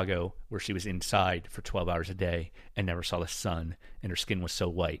Chicago, where she was inside for 12 hours a day and never saw the sun, and her skin was so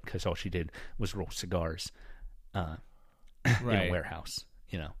white because all she did was roll cigars in a warehouse,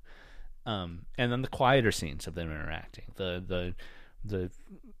 you know. And then the quieter scenes of them interacting, the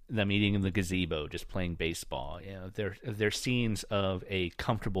them eating in the gazebo, just playing baseball. You know, they're scenes of a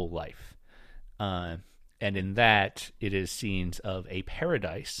comfortable life, and in that, it is scenes of a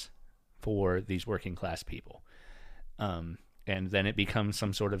paradise for these working class people. And then it becomes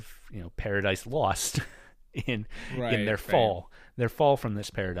some sort of, you know, paradise lost in their fall. Their fall from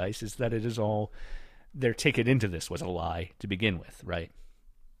this paradise is that it is all, their ticket into this was a lie to begin with, right?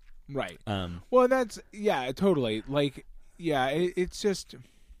 Right. Well, that's, yeah, totally. Like, yeah, it's just,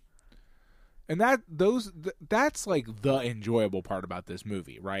 and that's like the enjoyable part about this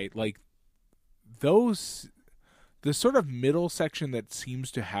movie, right? Like the sort of middle section that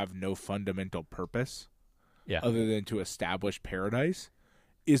seems to have no fundamental purpose, other than to establish paradise,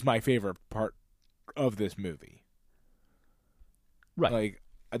 is my favorite part of this movie. Right. Like,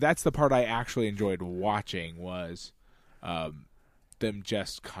 that's the part I actually enjoyed watching, was them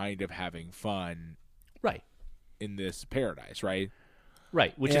just kind of having fun, right, in this paradise, right?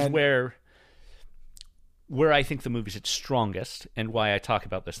 Right, which is where I think the movie's its strongest, and why I talk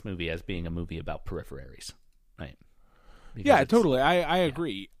about this movie as being a movie about peripheries, right? Because yeah, totally. I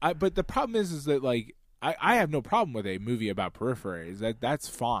agree. But the problem is that, like, I have no problem with a movie about peripheries. That's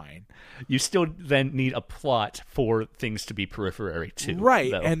fine. You still then need a plot for things to be periphery too,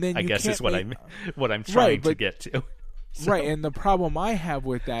 right? Though, and then I guess is what I'm trying to get to. So. Right, and the problem I have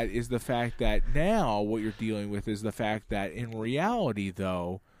with that is the fact that now what you're dealing with is the fact that in reality,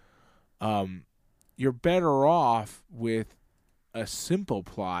 though, you're better off with a simple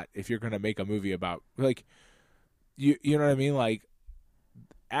plot if you're going to make a movie about, like, you know what I mean, like.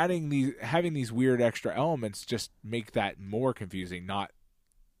 Having these weird extra elements just make that more confusing, not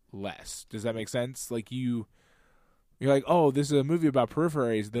less. Does that make sense? Like you're like, oh, this is a movie about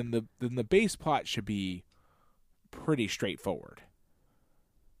peripheries. Then the base plot should be pretty straightforward,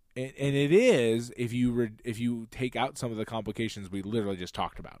 and it is if you take out some of the complications we literally just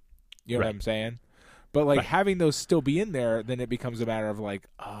talked about. You know what I'm saying? But like having those still be in there, then it becomes a matter of like,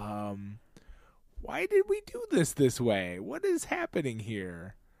 why did we do this way? What is happening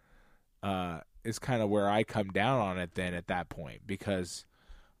here? Is kind of where I come down on it then at that point, because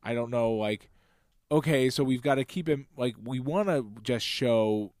I don't know, like, okay, so we've got to keep him, like, we want to just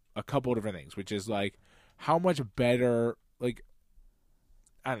show a couple of different things, which is like how much better, like,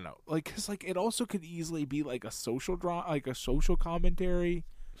 I don't know, like, because like it also could easily be like a social drama, like a social commentary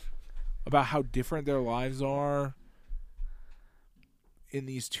about how different their lives are in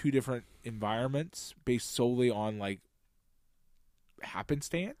these two different environments based solely on like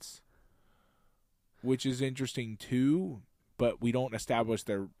happenstance, which is interesting too, but we don't establish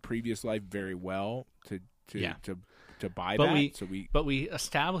their previous life very well to buy that. But we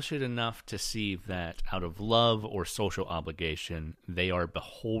establish it enough to see that out of love or social obligation, they are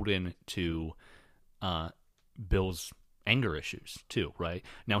beholden to Bill's anger issues too, right?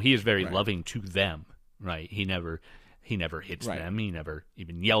 Now he is very loving to them, right? He never hits them. He never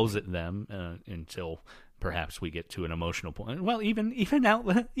even yells at them until perhaps we get to an emotional point. Well,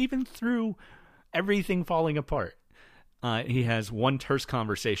 even through everything falling apart, he has one terse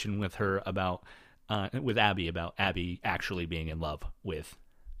conversation with her about with Abby about Abby actually being in love with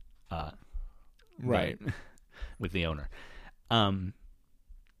with the owner.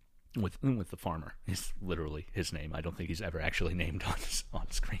 With the farmer is literally his name. I don't think he's ever actually named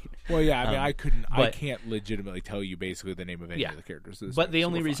on screen. Well, yeah, I mean, I can't legitimately tell you basically the name of any of the characters. But the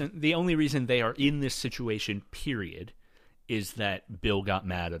only reason they are in this situation, period, is that Bill got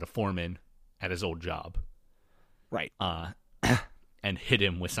mad at a foreman at his old job, right? And hit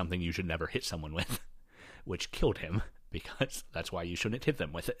him with something you should never hit someone with, which killed him, because that's why you shouldn't hit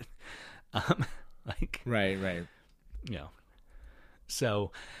them with it. Right. You know,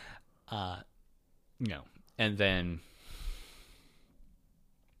 so. And then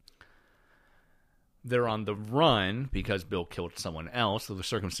they're on the run because Bill killed someone else, so the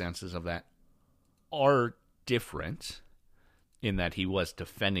circumstances of that are different in that he was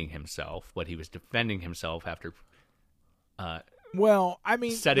defending himself, but he was defending himself after well, I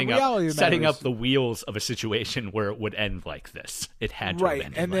mean, setting the reality of the matter up is- the wheels of a situation where it would end like this. It had to have right,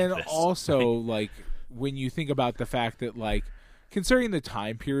 ended and like then this. also like when you think about the fact that like considering the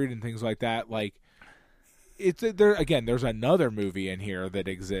time period and things like that, like it's there again. There's another movie in here that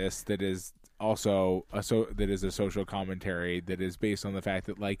exists that is also that is a social commentary that is based on the fact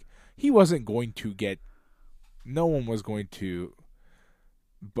that like he wasn't going to get, no one was going to,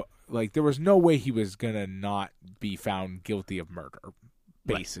 but like there was no way he was gonna not be found guilty of murder,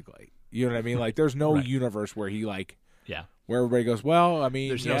 basically. You know what I mean? Like there's no Right. universe where he like Yeah. where everybody goes, well, I mean,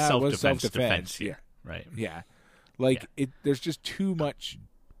 There's yeah, no it was self-defense self-defense here. Right. Yeah. Like there's just too much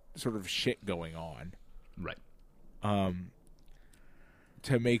sort of shit going on Right.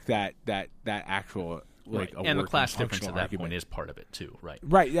 to make that actual like right. a And the working, class difference functional at that argument. point is part of it too, right?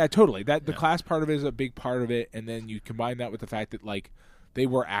 Right, yeah, totally. That the class part of it is a big part of it, and then you combine that with the fact that like they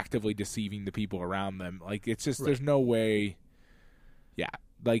were actively deceiving the people around them. Like it's just there's no way. Yeah,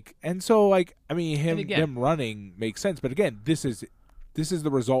 like and so like I mean them running makes sense, but again, this is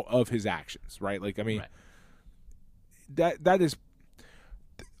the result of his actions, right? Like I mean that is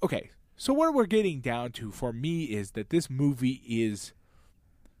okay. So what we're getting down to for me is that this movie is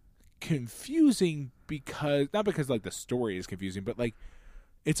confusing because not because like the story is confusing, but like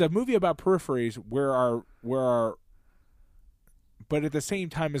it's a movie about peripheries where our but at the same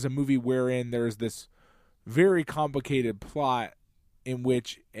time is a movie wherein there's this very complicated plot in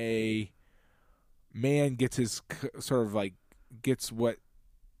which a man gets his sort of like gets what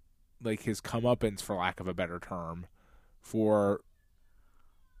like his comeuppance, for lack of a better term, for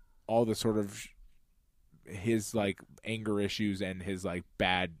all the sort of his like anger issues and his like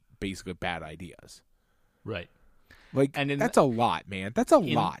basically bad ideas. Right. Like And that's a lot, man. That's a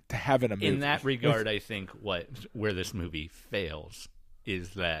lot to have in a movie. In that regard, I think where this movie fails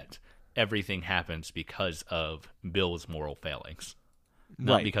is that everything happens because of Bill's moral failings,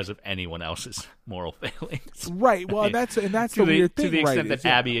 not because of anyone else's moral failings. Right. Well, that's the weird thing, to the extent right? that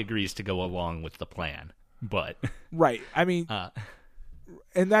Abby agrees to go along with the plan, but right. I mean,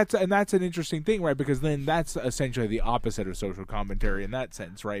 and that's an interesting thing, right? Because then that's essentially the opposite of social commentary in that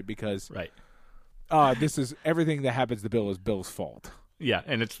sense, right? Because this is everything that happens to Bill is Bill's fault. Yeah,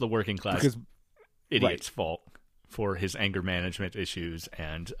 and it's the working class idiot's fault for his anger management issues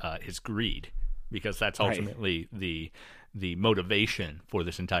and his greed, because that's ultimately the motivation for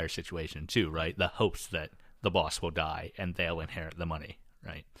this entire situation too, right? The hopes that the boss will die and they'll inherit the money,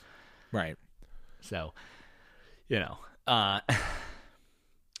 right? Right. So,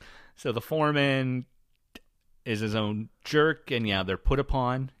 so the foreman is his own jerk, and they're put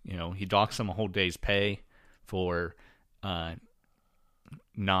upon. He docks him a whole day's pay for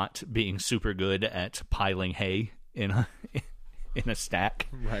not being super good at piling hay in a stack.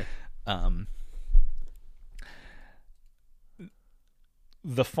 Right.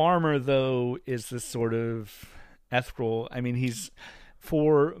 The farmer, though, is this sort of ethical. I mean, he's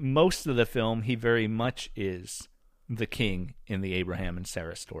for most of the film, he very much is the king in the Abraham and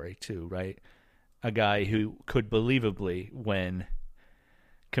Sarah story too, right? A guy who could believably, when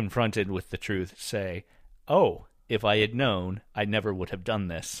confronted with the truth, say, "Oh, if I had known, I never would have done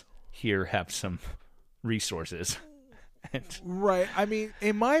this. Here, have some resources." Right. I mean,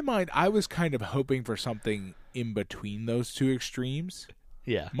 in my mind, I was kind of hoping for something in between those two extremes.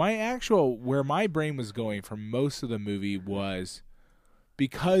 Yeah. Where my brain was going for most of the movie was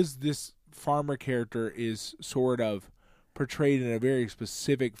because this farmer character is sort of portrayed in a very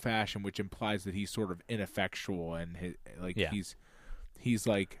specific fashion, which implies that he's sort of ineffectual and he's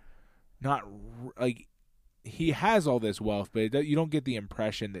like not like he has all this wealth, but you don't get the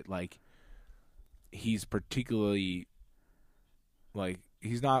impression that like he's particularly like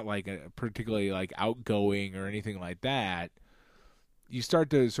he's not like a particularly like outgoing or anything like that. You start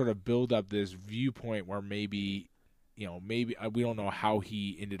to sort of build up this viewpoint where maybe we don't know how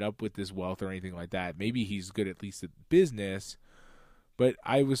he ended up with this wealth or anything like that. Maybe he's good at least at business, but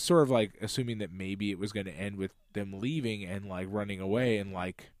I was sort of like assuming that maybe it was going to end with them leaving and like running away and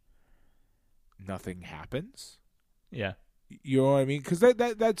like nothing happens. Yeah. You know what I mean? Because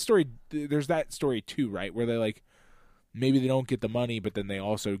that story, there's that story too, right? Where they like, maybe they don't get the money, but then they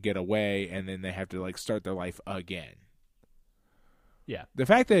also get away and then they have to like start their life again. Yeah. The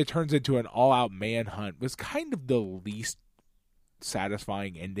fact that it turns into an all-out manhunt was kind of the least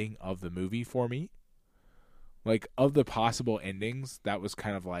satisfying ending of the movie for me. Like, of the possible endings, that was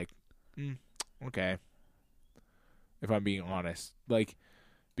kind of like, okay. If I'm being honest. Like,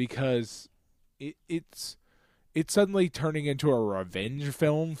 because, it's suddenly turning into a revenge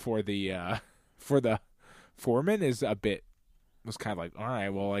film for the foreman is a bit was kind of like, all right,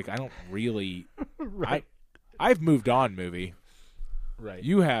 well, like I don't really Right. I've moved on, movie. Right.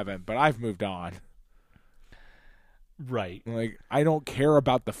 You haven't, but I've moved on. Right. Like I don't care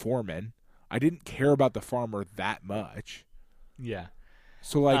about the foreman. I didn't care about the farmer that much. Yeah.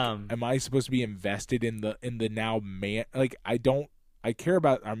 So like, am I supposed to be invested in the now man? Like I care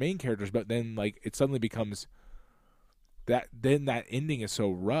about our main characters, but then like it suddenly becomes that ending is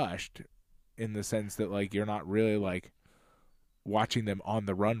so rushed in the sense that like you're not really like watching them on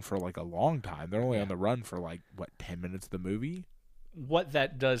the run for like a long time. They're only on the run for like 10 minutes of the movie. What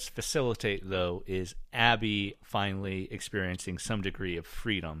that does facilitate, though, is Abby finally experiencing some degree of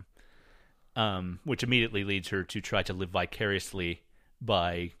freedom, which immediately leads her to try to live vicariously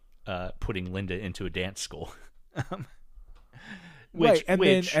by putting Linda into a dance school. Which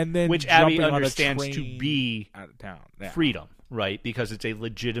Abby understands to be out of town. Freedom, right? Because it's a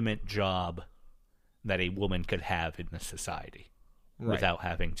legitimate job that a woman could have in this society. Right. Without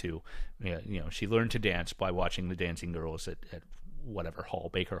having to, she learned to dance by watching the dancing girls at whatever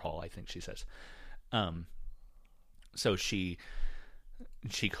hall, Baker Hall, I think she says. So she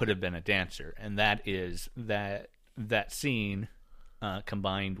could have been a dancer, and that is that scene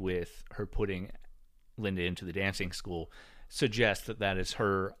combined with her putting Linda into the dancing school suggests that is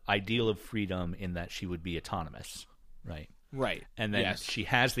her ideal of freedom in that she would be autonomous, right? Right. And then she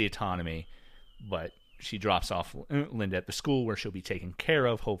has the autonomy, but she drops off Linda at the school where she'll be taken care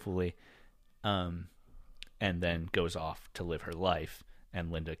of, hopefully, and then goes off to live her life.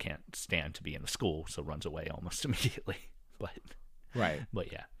 And Linda can't stand to be in the school, so runs away almost immediately. But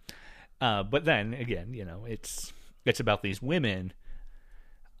yeah. But then again, it's about these women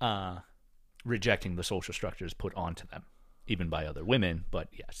rejecting the social structures put onto them, even by other women. But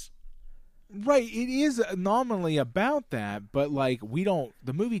yes. Right, it is nominally about that, but like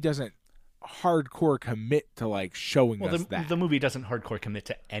the movie doesn't hardcore commit to like showing us that. The movie doesn't hardcore commit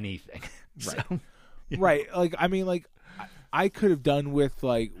to anything. Right. So, right. Like I mean, like I could have done with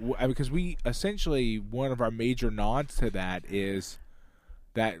like because we essentially one of our major nods to that is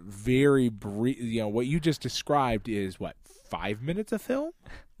that very brief. What you just described is 5 minutes of film.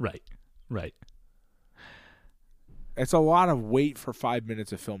 Right. It's a lot of weight for 5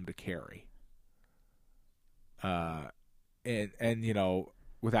 minutes of film to carry. And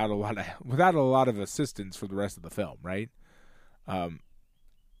without a lot of assistance for the rest of the film, right?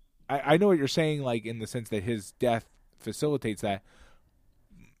 I know what you're saying, like in the sense that his death facilitates that,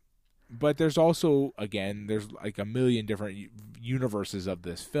 but there's also there's like a million different universes of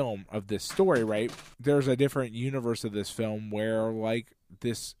this film, of this story, right? There's a different universe of this film where like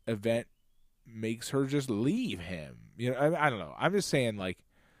this event makes her just leave him. I don't know. I'm just saying like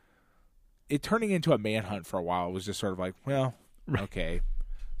it turning into a manhunt for a while was just sort of like, well, okay.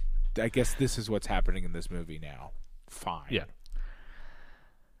 I guess this is what's happening in this movie now. Fine. Yeah.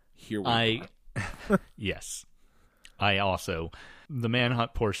 Here we are. Yes. I also, the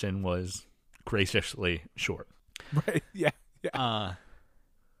manhunt portion was graciously short. Right. Yeah.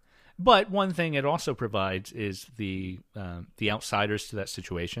 But one thing it also provides is the outsiders to that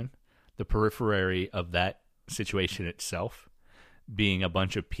situation, the periphery of that situation itself, being a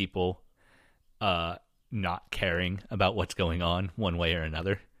bunch of people not caring about what's going on one way or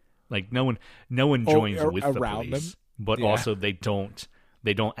another. Like no one joins with the police, them. But also they don't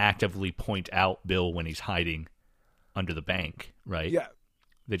actively point out Bill when he's hiding under the bank, right? Yeah.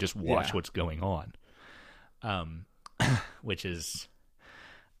 They just watch what's going on. Which is,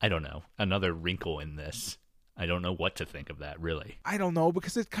 I don't know, another wrinkle in this. I don't know what to think of that, really. I don't know,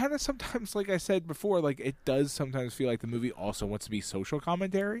 because it kind of sometimes, like I said before, like it does sometimes feel like the movie also wants to be social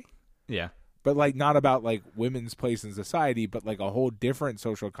commentary. Yeah. But like not about like women's place in society, but like a whole different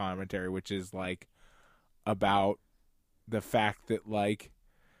social commentary, which is like about the fact that like,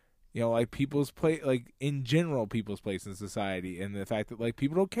 like people's place, like in general, people's place in society, and the fact that like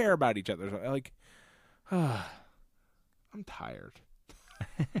people don't care about each other. Like, I'm tired.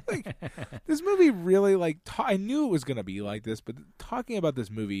 Like this movie really like I knew it was gonna be like this, but talking about this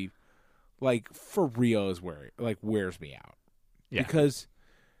movie, like for real, is where like wears me out. Yeah. Because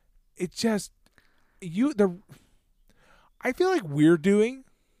it just I feel like we're doing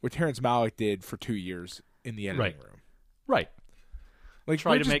what Terrence Malick did for 2 years in the editing room. Right. Like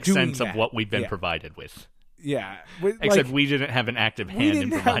try to make sense of what we've been provided with. Yeah. Except we didn't have an active hand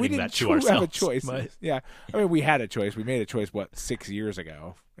in providing that to ourselves. We didn't have a choice. But... Yeah. I mean, we had a choice. We made a choice, 6 years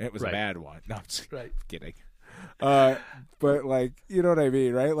ago? And it was a bad one. No, I'm just kidding. But, like, you know what I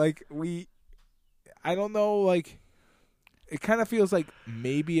mean, right? Like, I don't know, like, it kind of feels like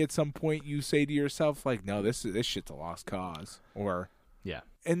maybe at some point you say to yourself, like, no, this shit's a lost cause. Or, Yeah.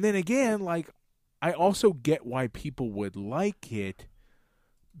 and then again, like, I also get why people would like it,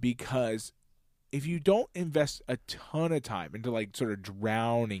 because if you don't invest a ton of time into, like, sort of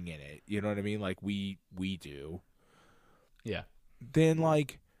drowning in it, you know what I mean? Like we do. Yeah. Then,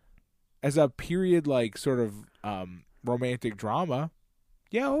 like, as a period, like, sort of romantic drama,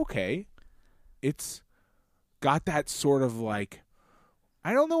 yeah, okay. It's got that sort of, like,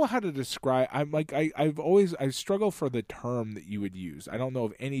 I don't know how to describe. I'm like, I struggle for the term that you would use. I don't know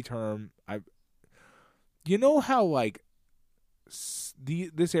of any term. You know how, like,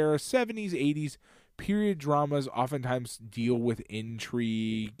 this era, 70s, 80s period dramas oftentimes deal with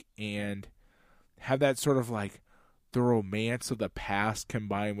intrigue and have that sort of, like, the romance of the past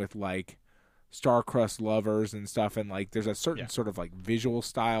combined with, like, star-crossed lovers and stuff, and, like, there's a certain sort of, like, visual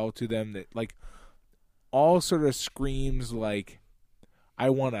style to them that, like, all sort of screams, like, I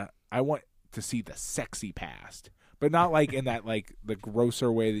want to see the sexy past, but not, like, in that, like, the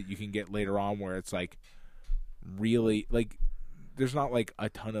grosser way that you can get later on, where it's, like, really, like, there's not, like, a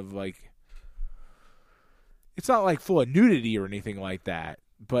ton of, like, it's not, like, full of nudity or anything like that,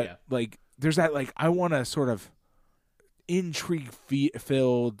 but like, there's that, like, I want to sort of intrigue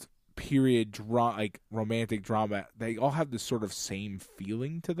filled period like romantic drama. They all have this sort of same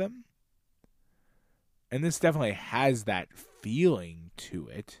feeling to them, and this definitely has that feeling to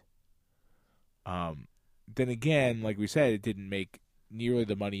it. Then again, like we said, it didn't make nearly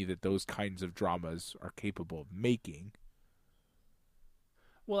the money that those kinds of dramas are capable of making.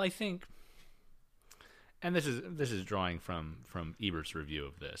 Well, I think, and this is drawing from Ebert's review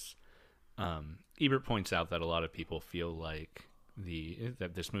of this. Ebert points out that a lot of people feel like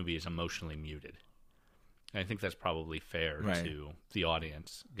that this movie is emotionally muted. And I think that's probably fair to the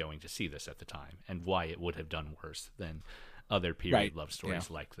audience going to see this at the time, and why it would have done worse than other period love stories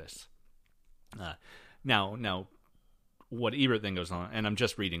like this. Now, what Ebert then goes on, and I'm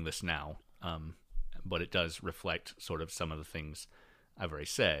just reading this now, but it does reflect sort of some of the things I've already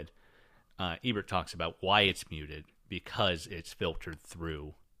said. Ebert talks about why it's muted, because it's filtered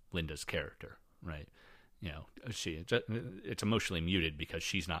through Linda's character, right? You know, it's emotionally muted because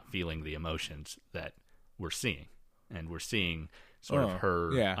she's not feeling the emotions that we're seeing, and we're seeing sort of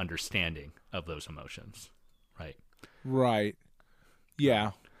her understanding of those emotions, right? Right.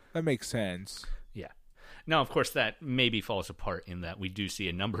 Yeah, that makes sense. Yeah. Now, of course, that maybe falls apart in that we do see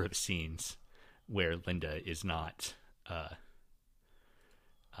a number of scenes where Linda is not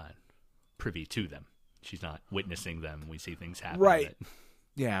privy to them. She's not witnessing them. We see things happen. Right.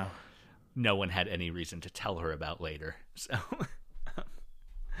 Yeah. No one had any reason to tell her about later. So,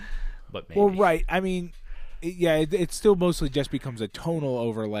 but maybe. Well, right. I mean, it still mostly just becomes a tonal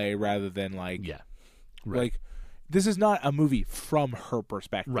overlay rather than, like, like, this is not a movie from her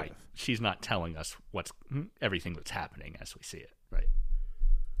perspective. Right. She's not telling us everything that's happening as we see it. Right.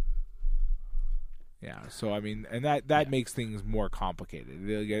 Yeah. So, I mean, and that makes things more complicated.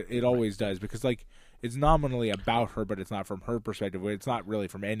 It always does, because, like, it's nominally about her, but it's not from her perspective. It's not really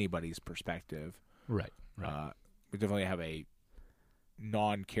from anybody's perspective. Right. We definitely have a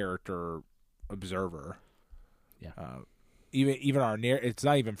non-character observer. Yeah. Even our it's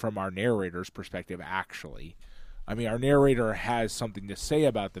not even from our narrator's perspective, actually. I mean, our narrator has something to say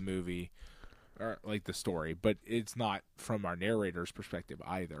about the movie, or, like, the story, but it's not from our narrator's perspective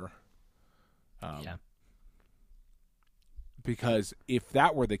either. Because if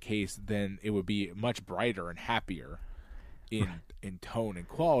that were the case, then it would be much brighter and happier in tone and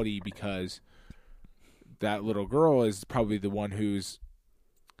quality, because that little girl is probably the one who's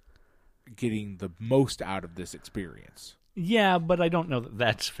getting the most out of this experience. Yeah, but I don't know that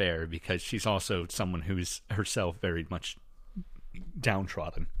that's fair, because she's also someone who's herself very much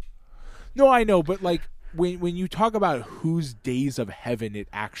downtrodden. No, I know, but, like, when you talk about whose days of heaven it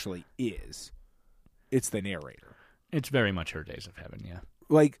actually is, it's the narrator. It's very much her days of heaven, yeah.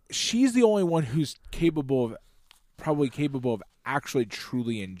 Like, she's the only one who's probably capable of actually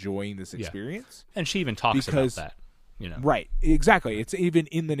truly enjoying this experience. And she even talks about that, you know. Right, exactly. It's even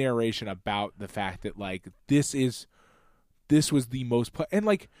in the narration about the fact that, like, this was the most and,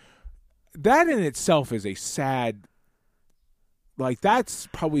 like, that in itself is a sad, like, that's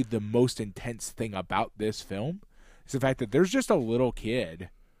probably the most intense thing about this film, is the fact that there's just a little kid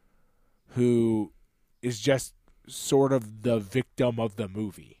who is just sort of the victim of the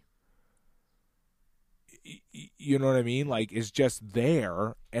movie. You know what I mean? Like, is just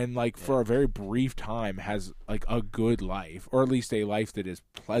there, and, like, for a very brief time has, like, a good life, or at least a life that is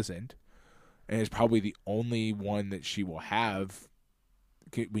pleasant, and is probably the only one that she will have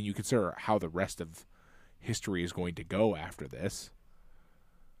when you consider how the rest of history is going to go after this.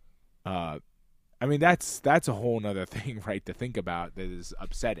 I mean, that's a whole nother thing, right, to think about that is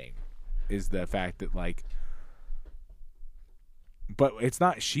upsetting, is the fact that, like, but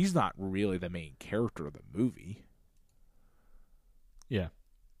she's not really the main character of the movie. Yeah.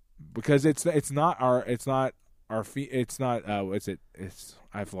 Because I've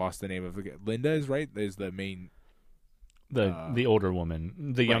lost the name of it. Linda is right, is the main. The older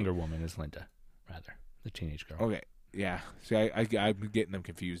woman, the younger woman is Linda, rather, the teenage girl. Okay, yeah. See, I'm getting them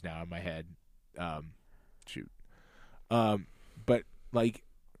confused now in my head. But like,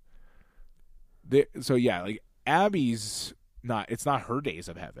 like Abby's not. It's not her days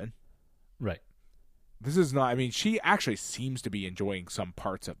of heaven, right? This is not. I mean, she actually seems to be enjoying some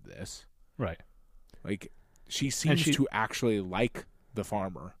parts of this, right? Like, she seems to actually like the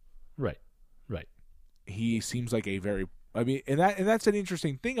farmer, right? Right. He seems like a very. I mean, and that's an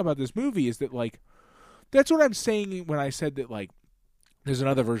interesting thing about this movie is that, like, that's what I'm saying when I said that, like, there's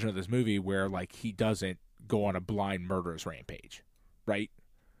another version of this movie where, like, he doesn't go on a blind murderous rampage, right?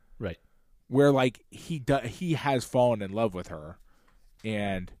 Right. Where, like, he has fallen in love with her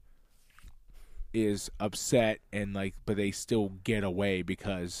and is upset and, like, but they still get away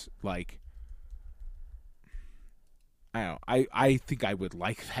because, like, I don't know. I think I would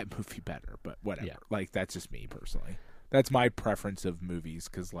like that movie better, but whatever. Yeah. Like, that's just me personally. That's my preference of movies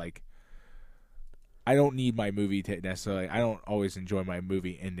because, like, I don't need my movie to necessarily. I don't always enjoy my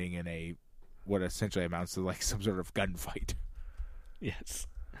movie ending in what essentially amounts to, like, some sort of gunfight. Yes.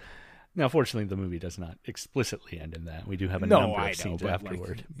 Now, fortunately, the movie does not explicitly end in that. We do have a number of scenes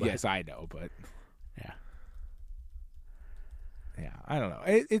afterward. Like, yes, I know, but yeah, I don't know.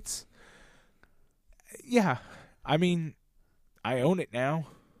 It's I mean, I own it now.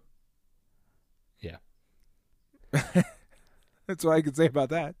 Yeah. That's what I can say about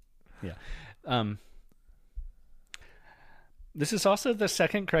that. Yeah. This is also the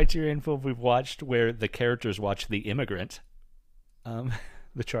second Criterion film we've watched where the characters watch The Immigrant,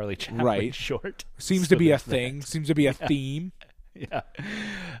 the Charlie Chaplin short. Seems to be a thing. Seems to be a theme. Yeah.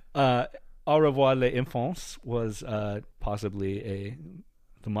 Au revoir les enfants was possibly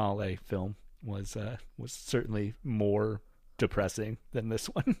the Malé film was certainly more depressing than this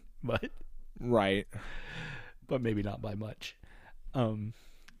one, but maybe not by much.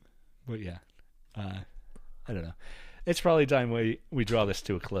 But yeah, I don't know. It's probably time we draw this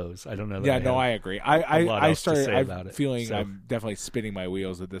to a close. I don't know. I agree. I'm feeling I'm definitely spinning my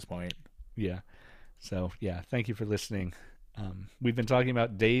wheels at this point. Yeah. So yeah, thank you for listening. We've been talking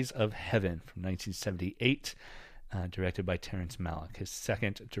about Days of Heaven from 1978, directed by Terrence Malick, his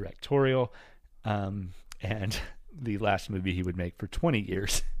second directorial, and the last movie he would make for 20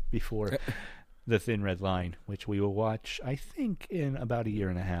 years before The Thin Red Line, which we will watch, I think, in about a year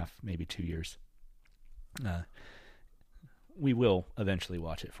and a half, maybe 2 years. We will eventually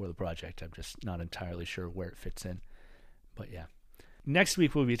watch it for the project. I'm just not entirely sure where it fits in. But yeah. Next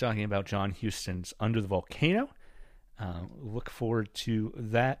week, we'll be talking about John Huston's Under the Volcano. Look forward to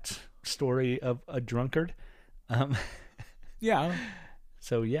that story of a drunkard. Yeah.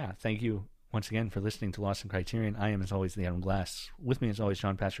 So, yeah, thank you once again for listening to Lost in Criterion. I am, as always, the Adam Glass. With me, as always,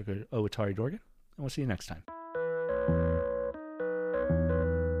 John Patrick Owatari Dorgan. And we'll see you next time.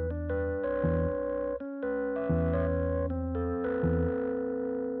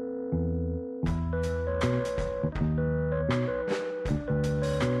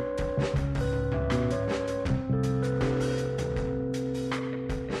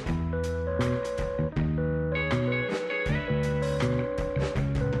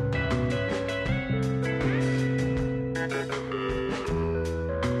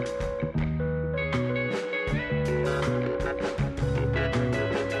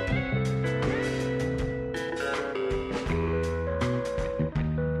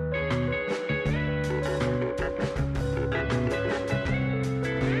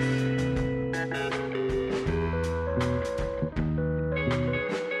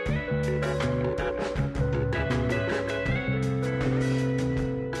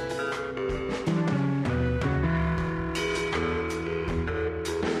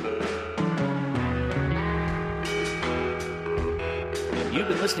 You've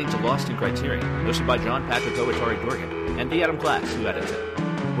been listening to Lost in Criterion, hosted by John Patrick Owatari Dorgan and the Adam Glass, who edits it.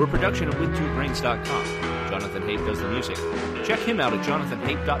 We're a production of WithTwoBrains.com. Jonathan Haidt does the music. Check him out at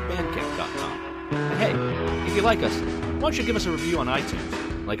jonathanhaidt.bandcamp.com. And hey, if you like us, why don't you give us a review on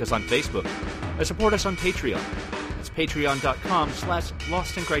iTunes, like us on Facebook, or support us on Patreon. That's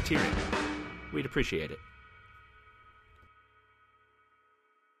patreon.com/LostInCriterion. We'd appreciate it.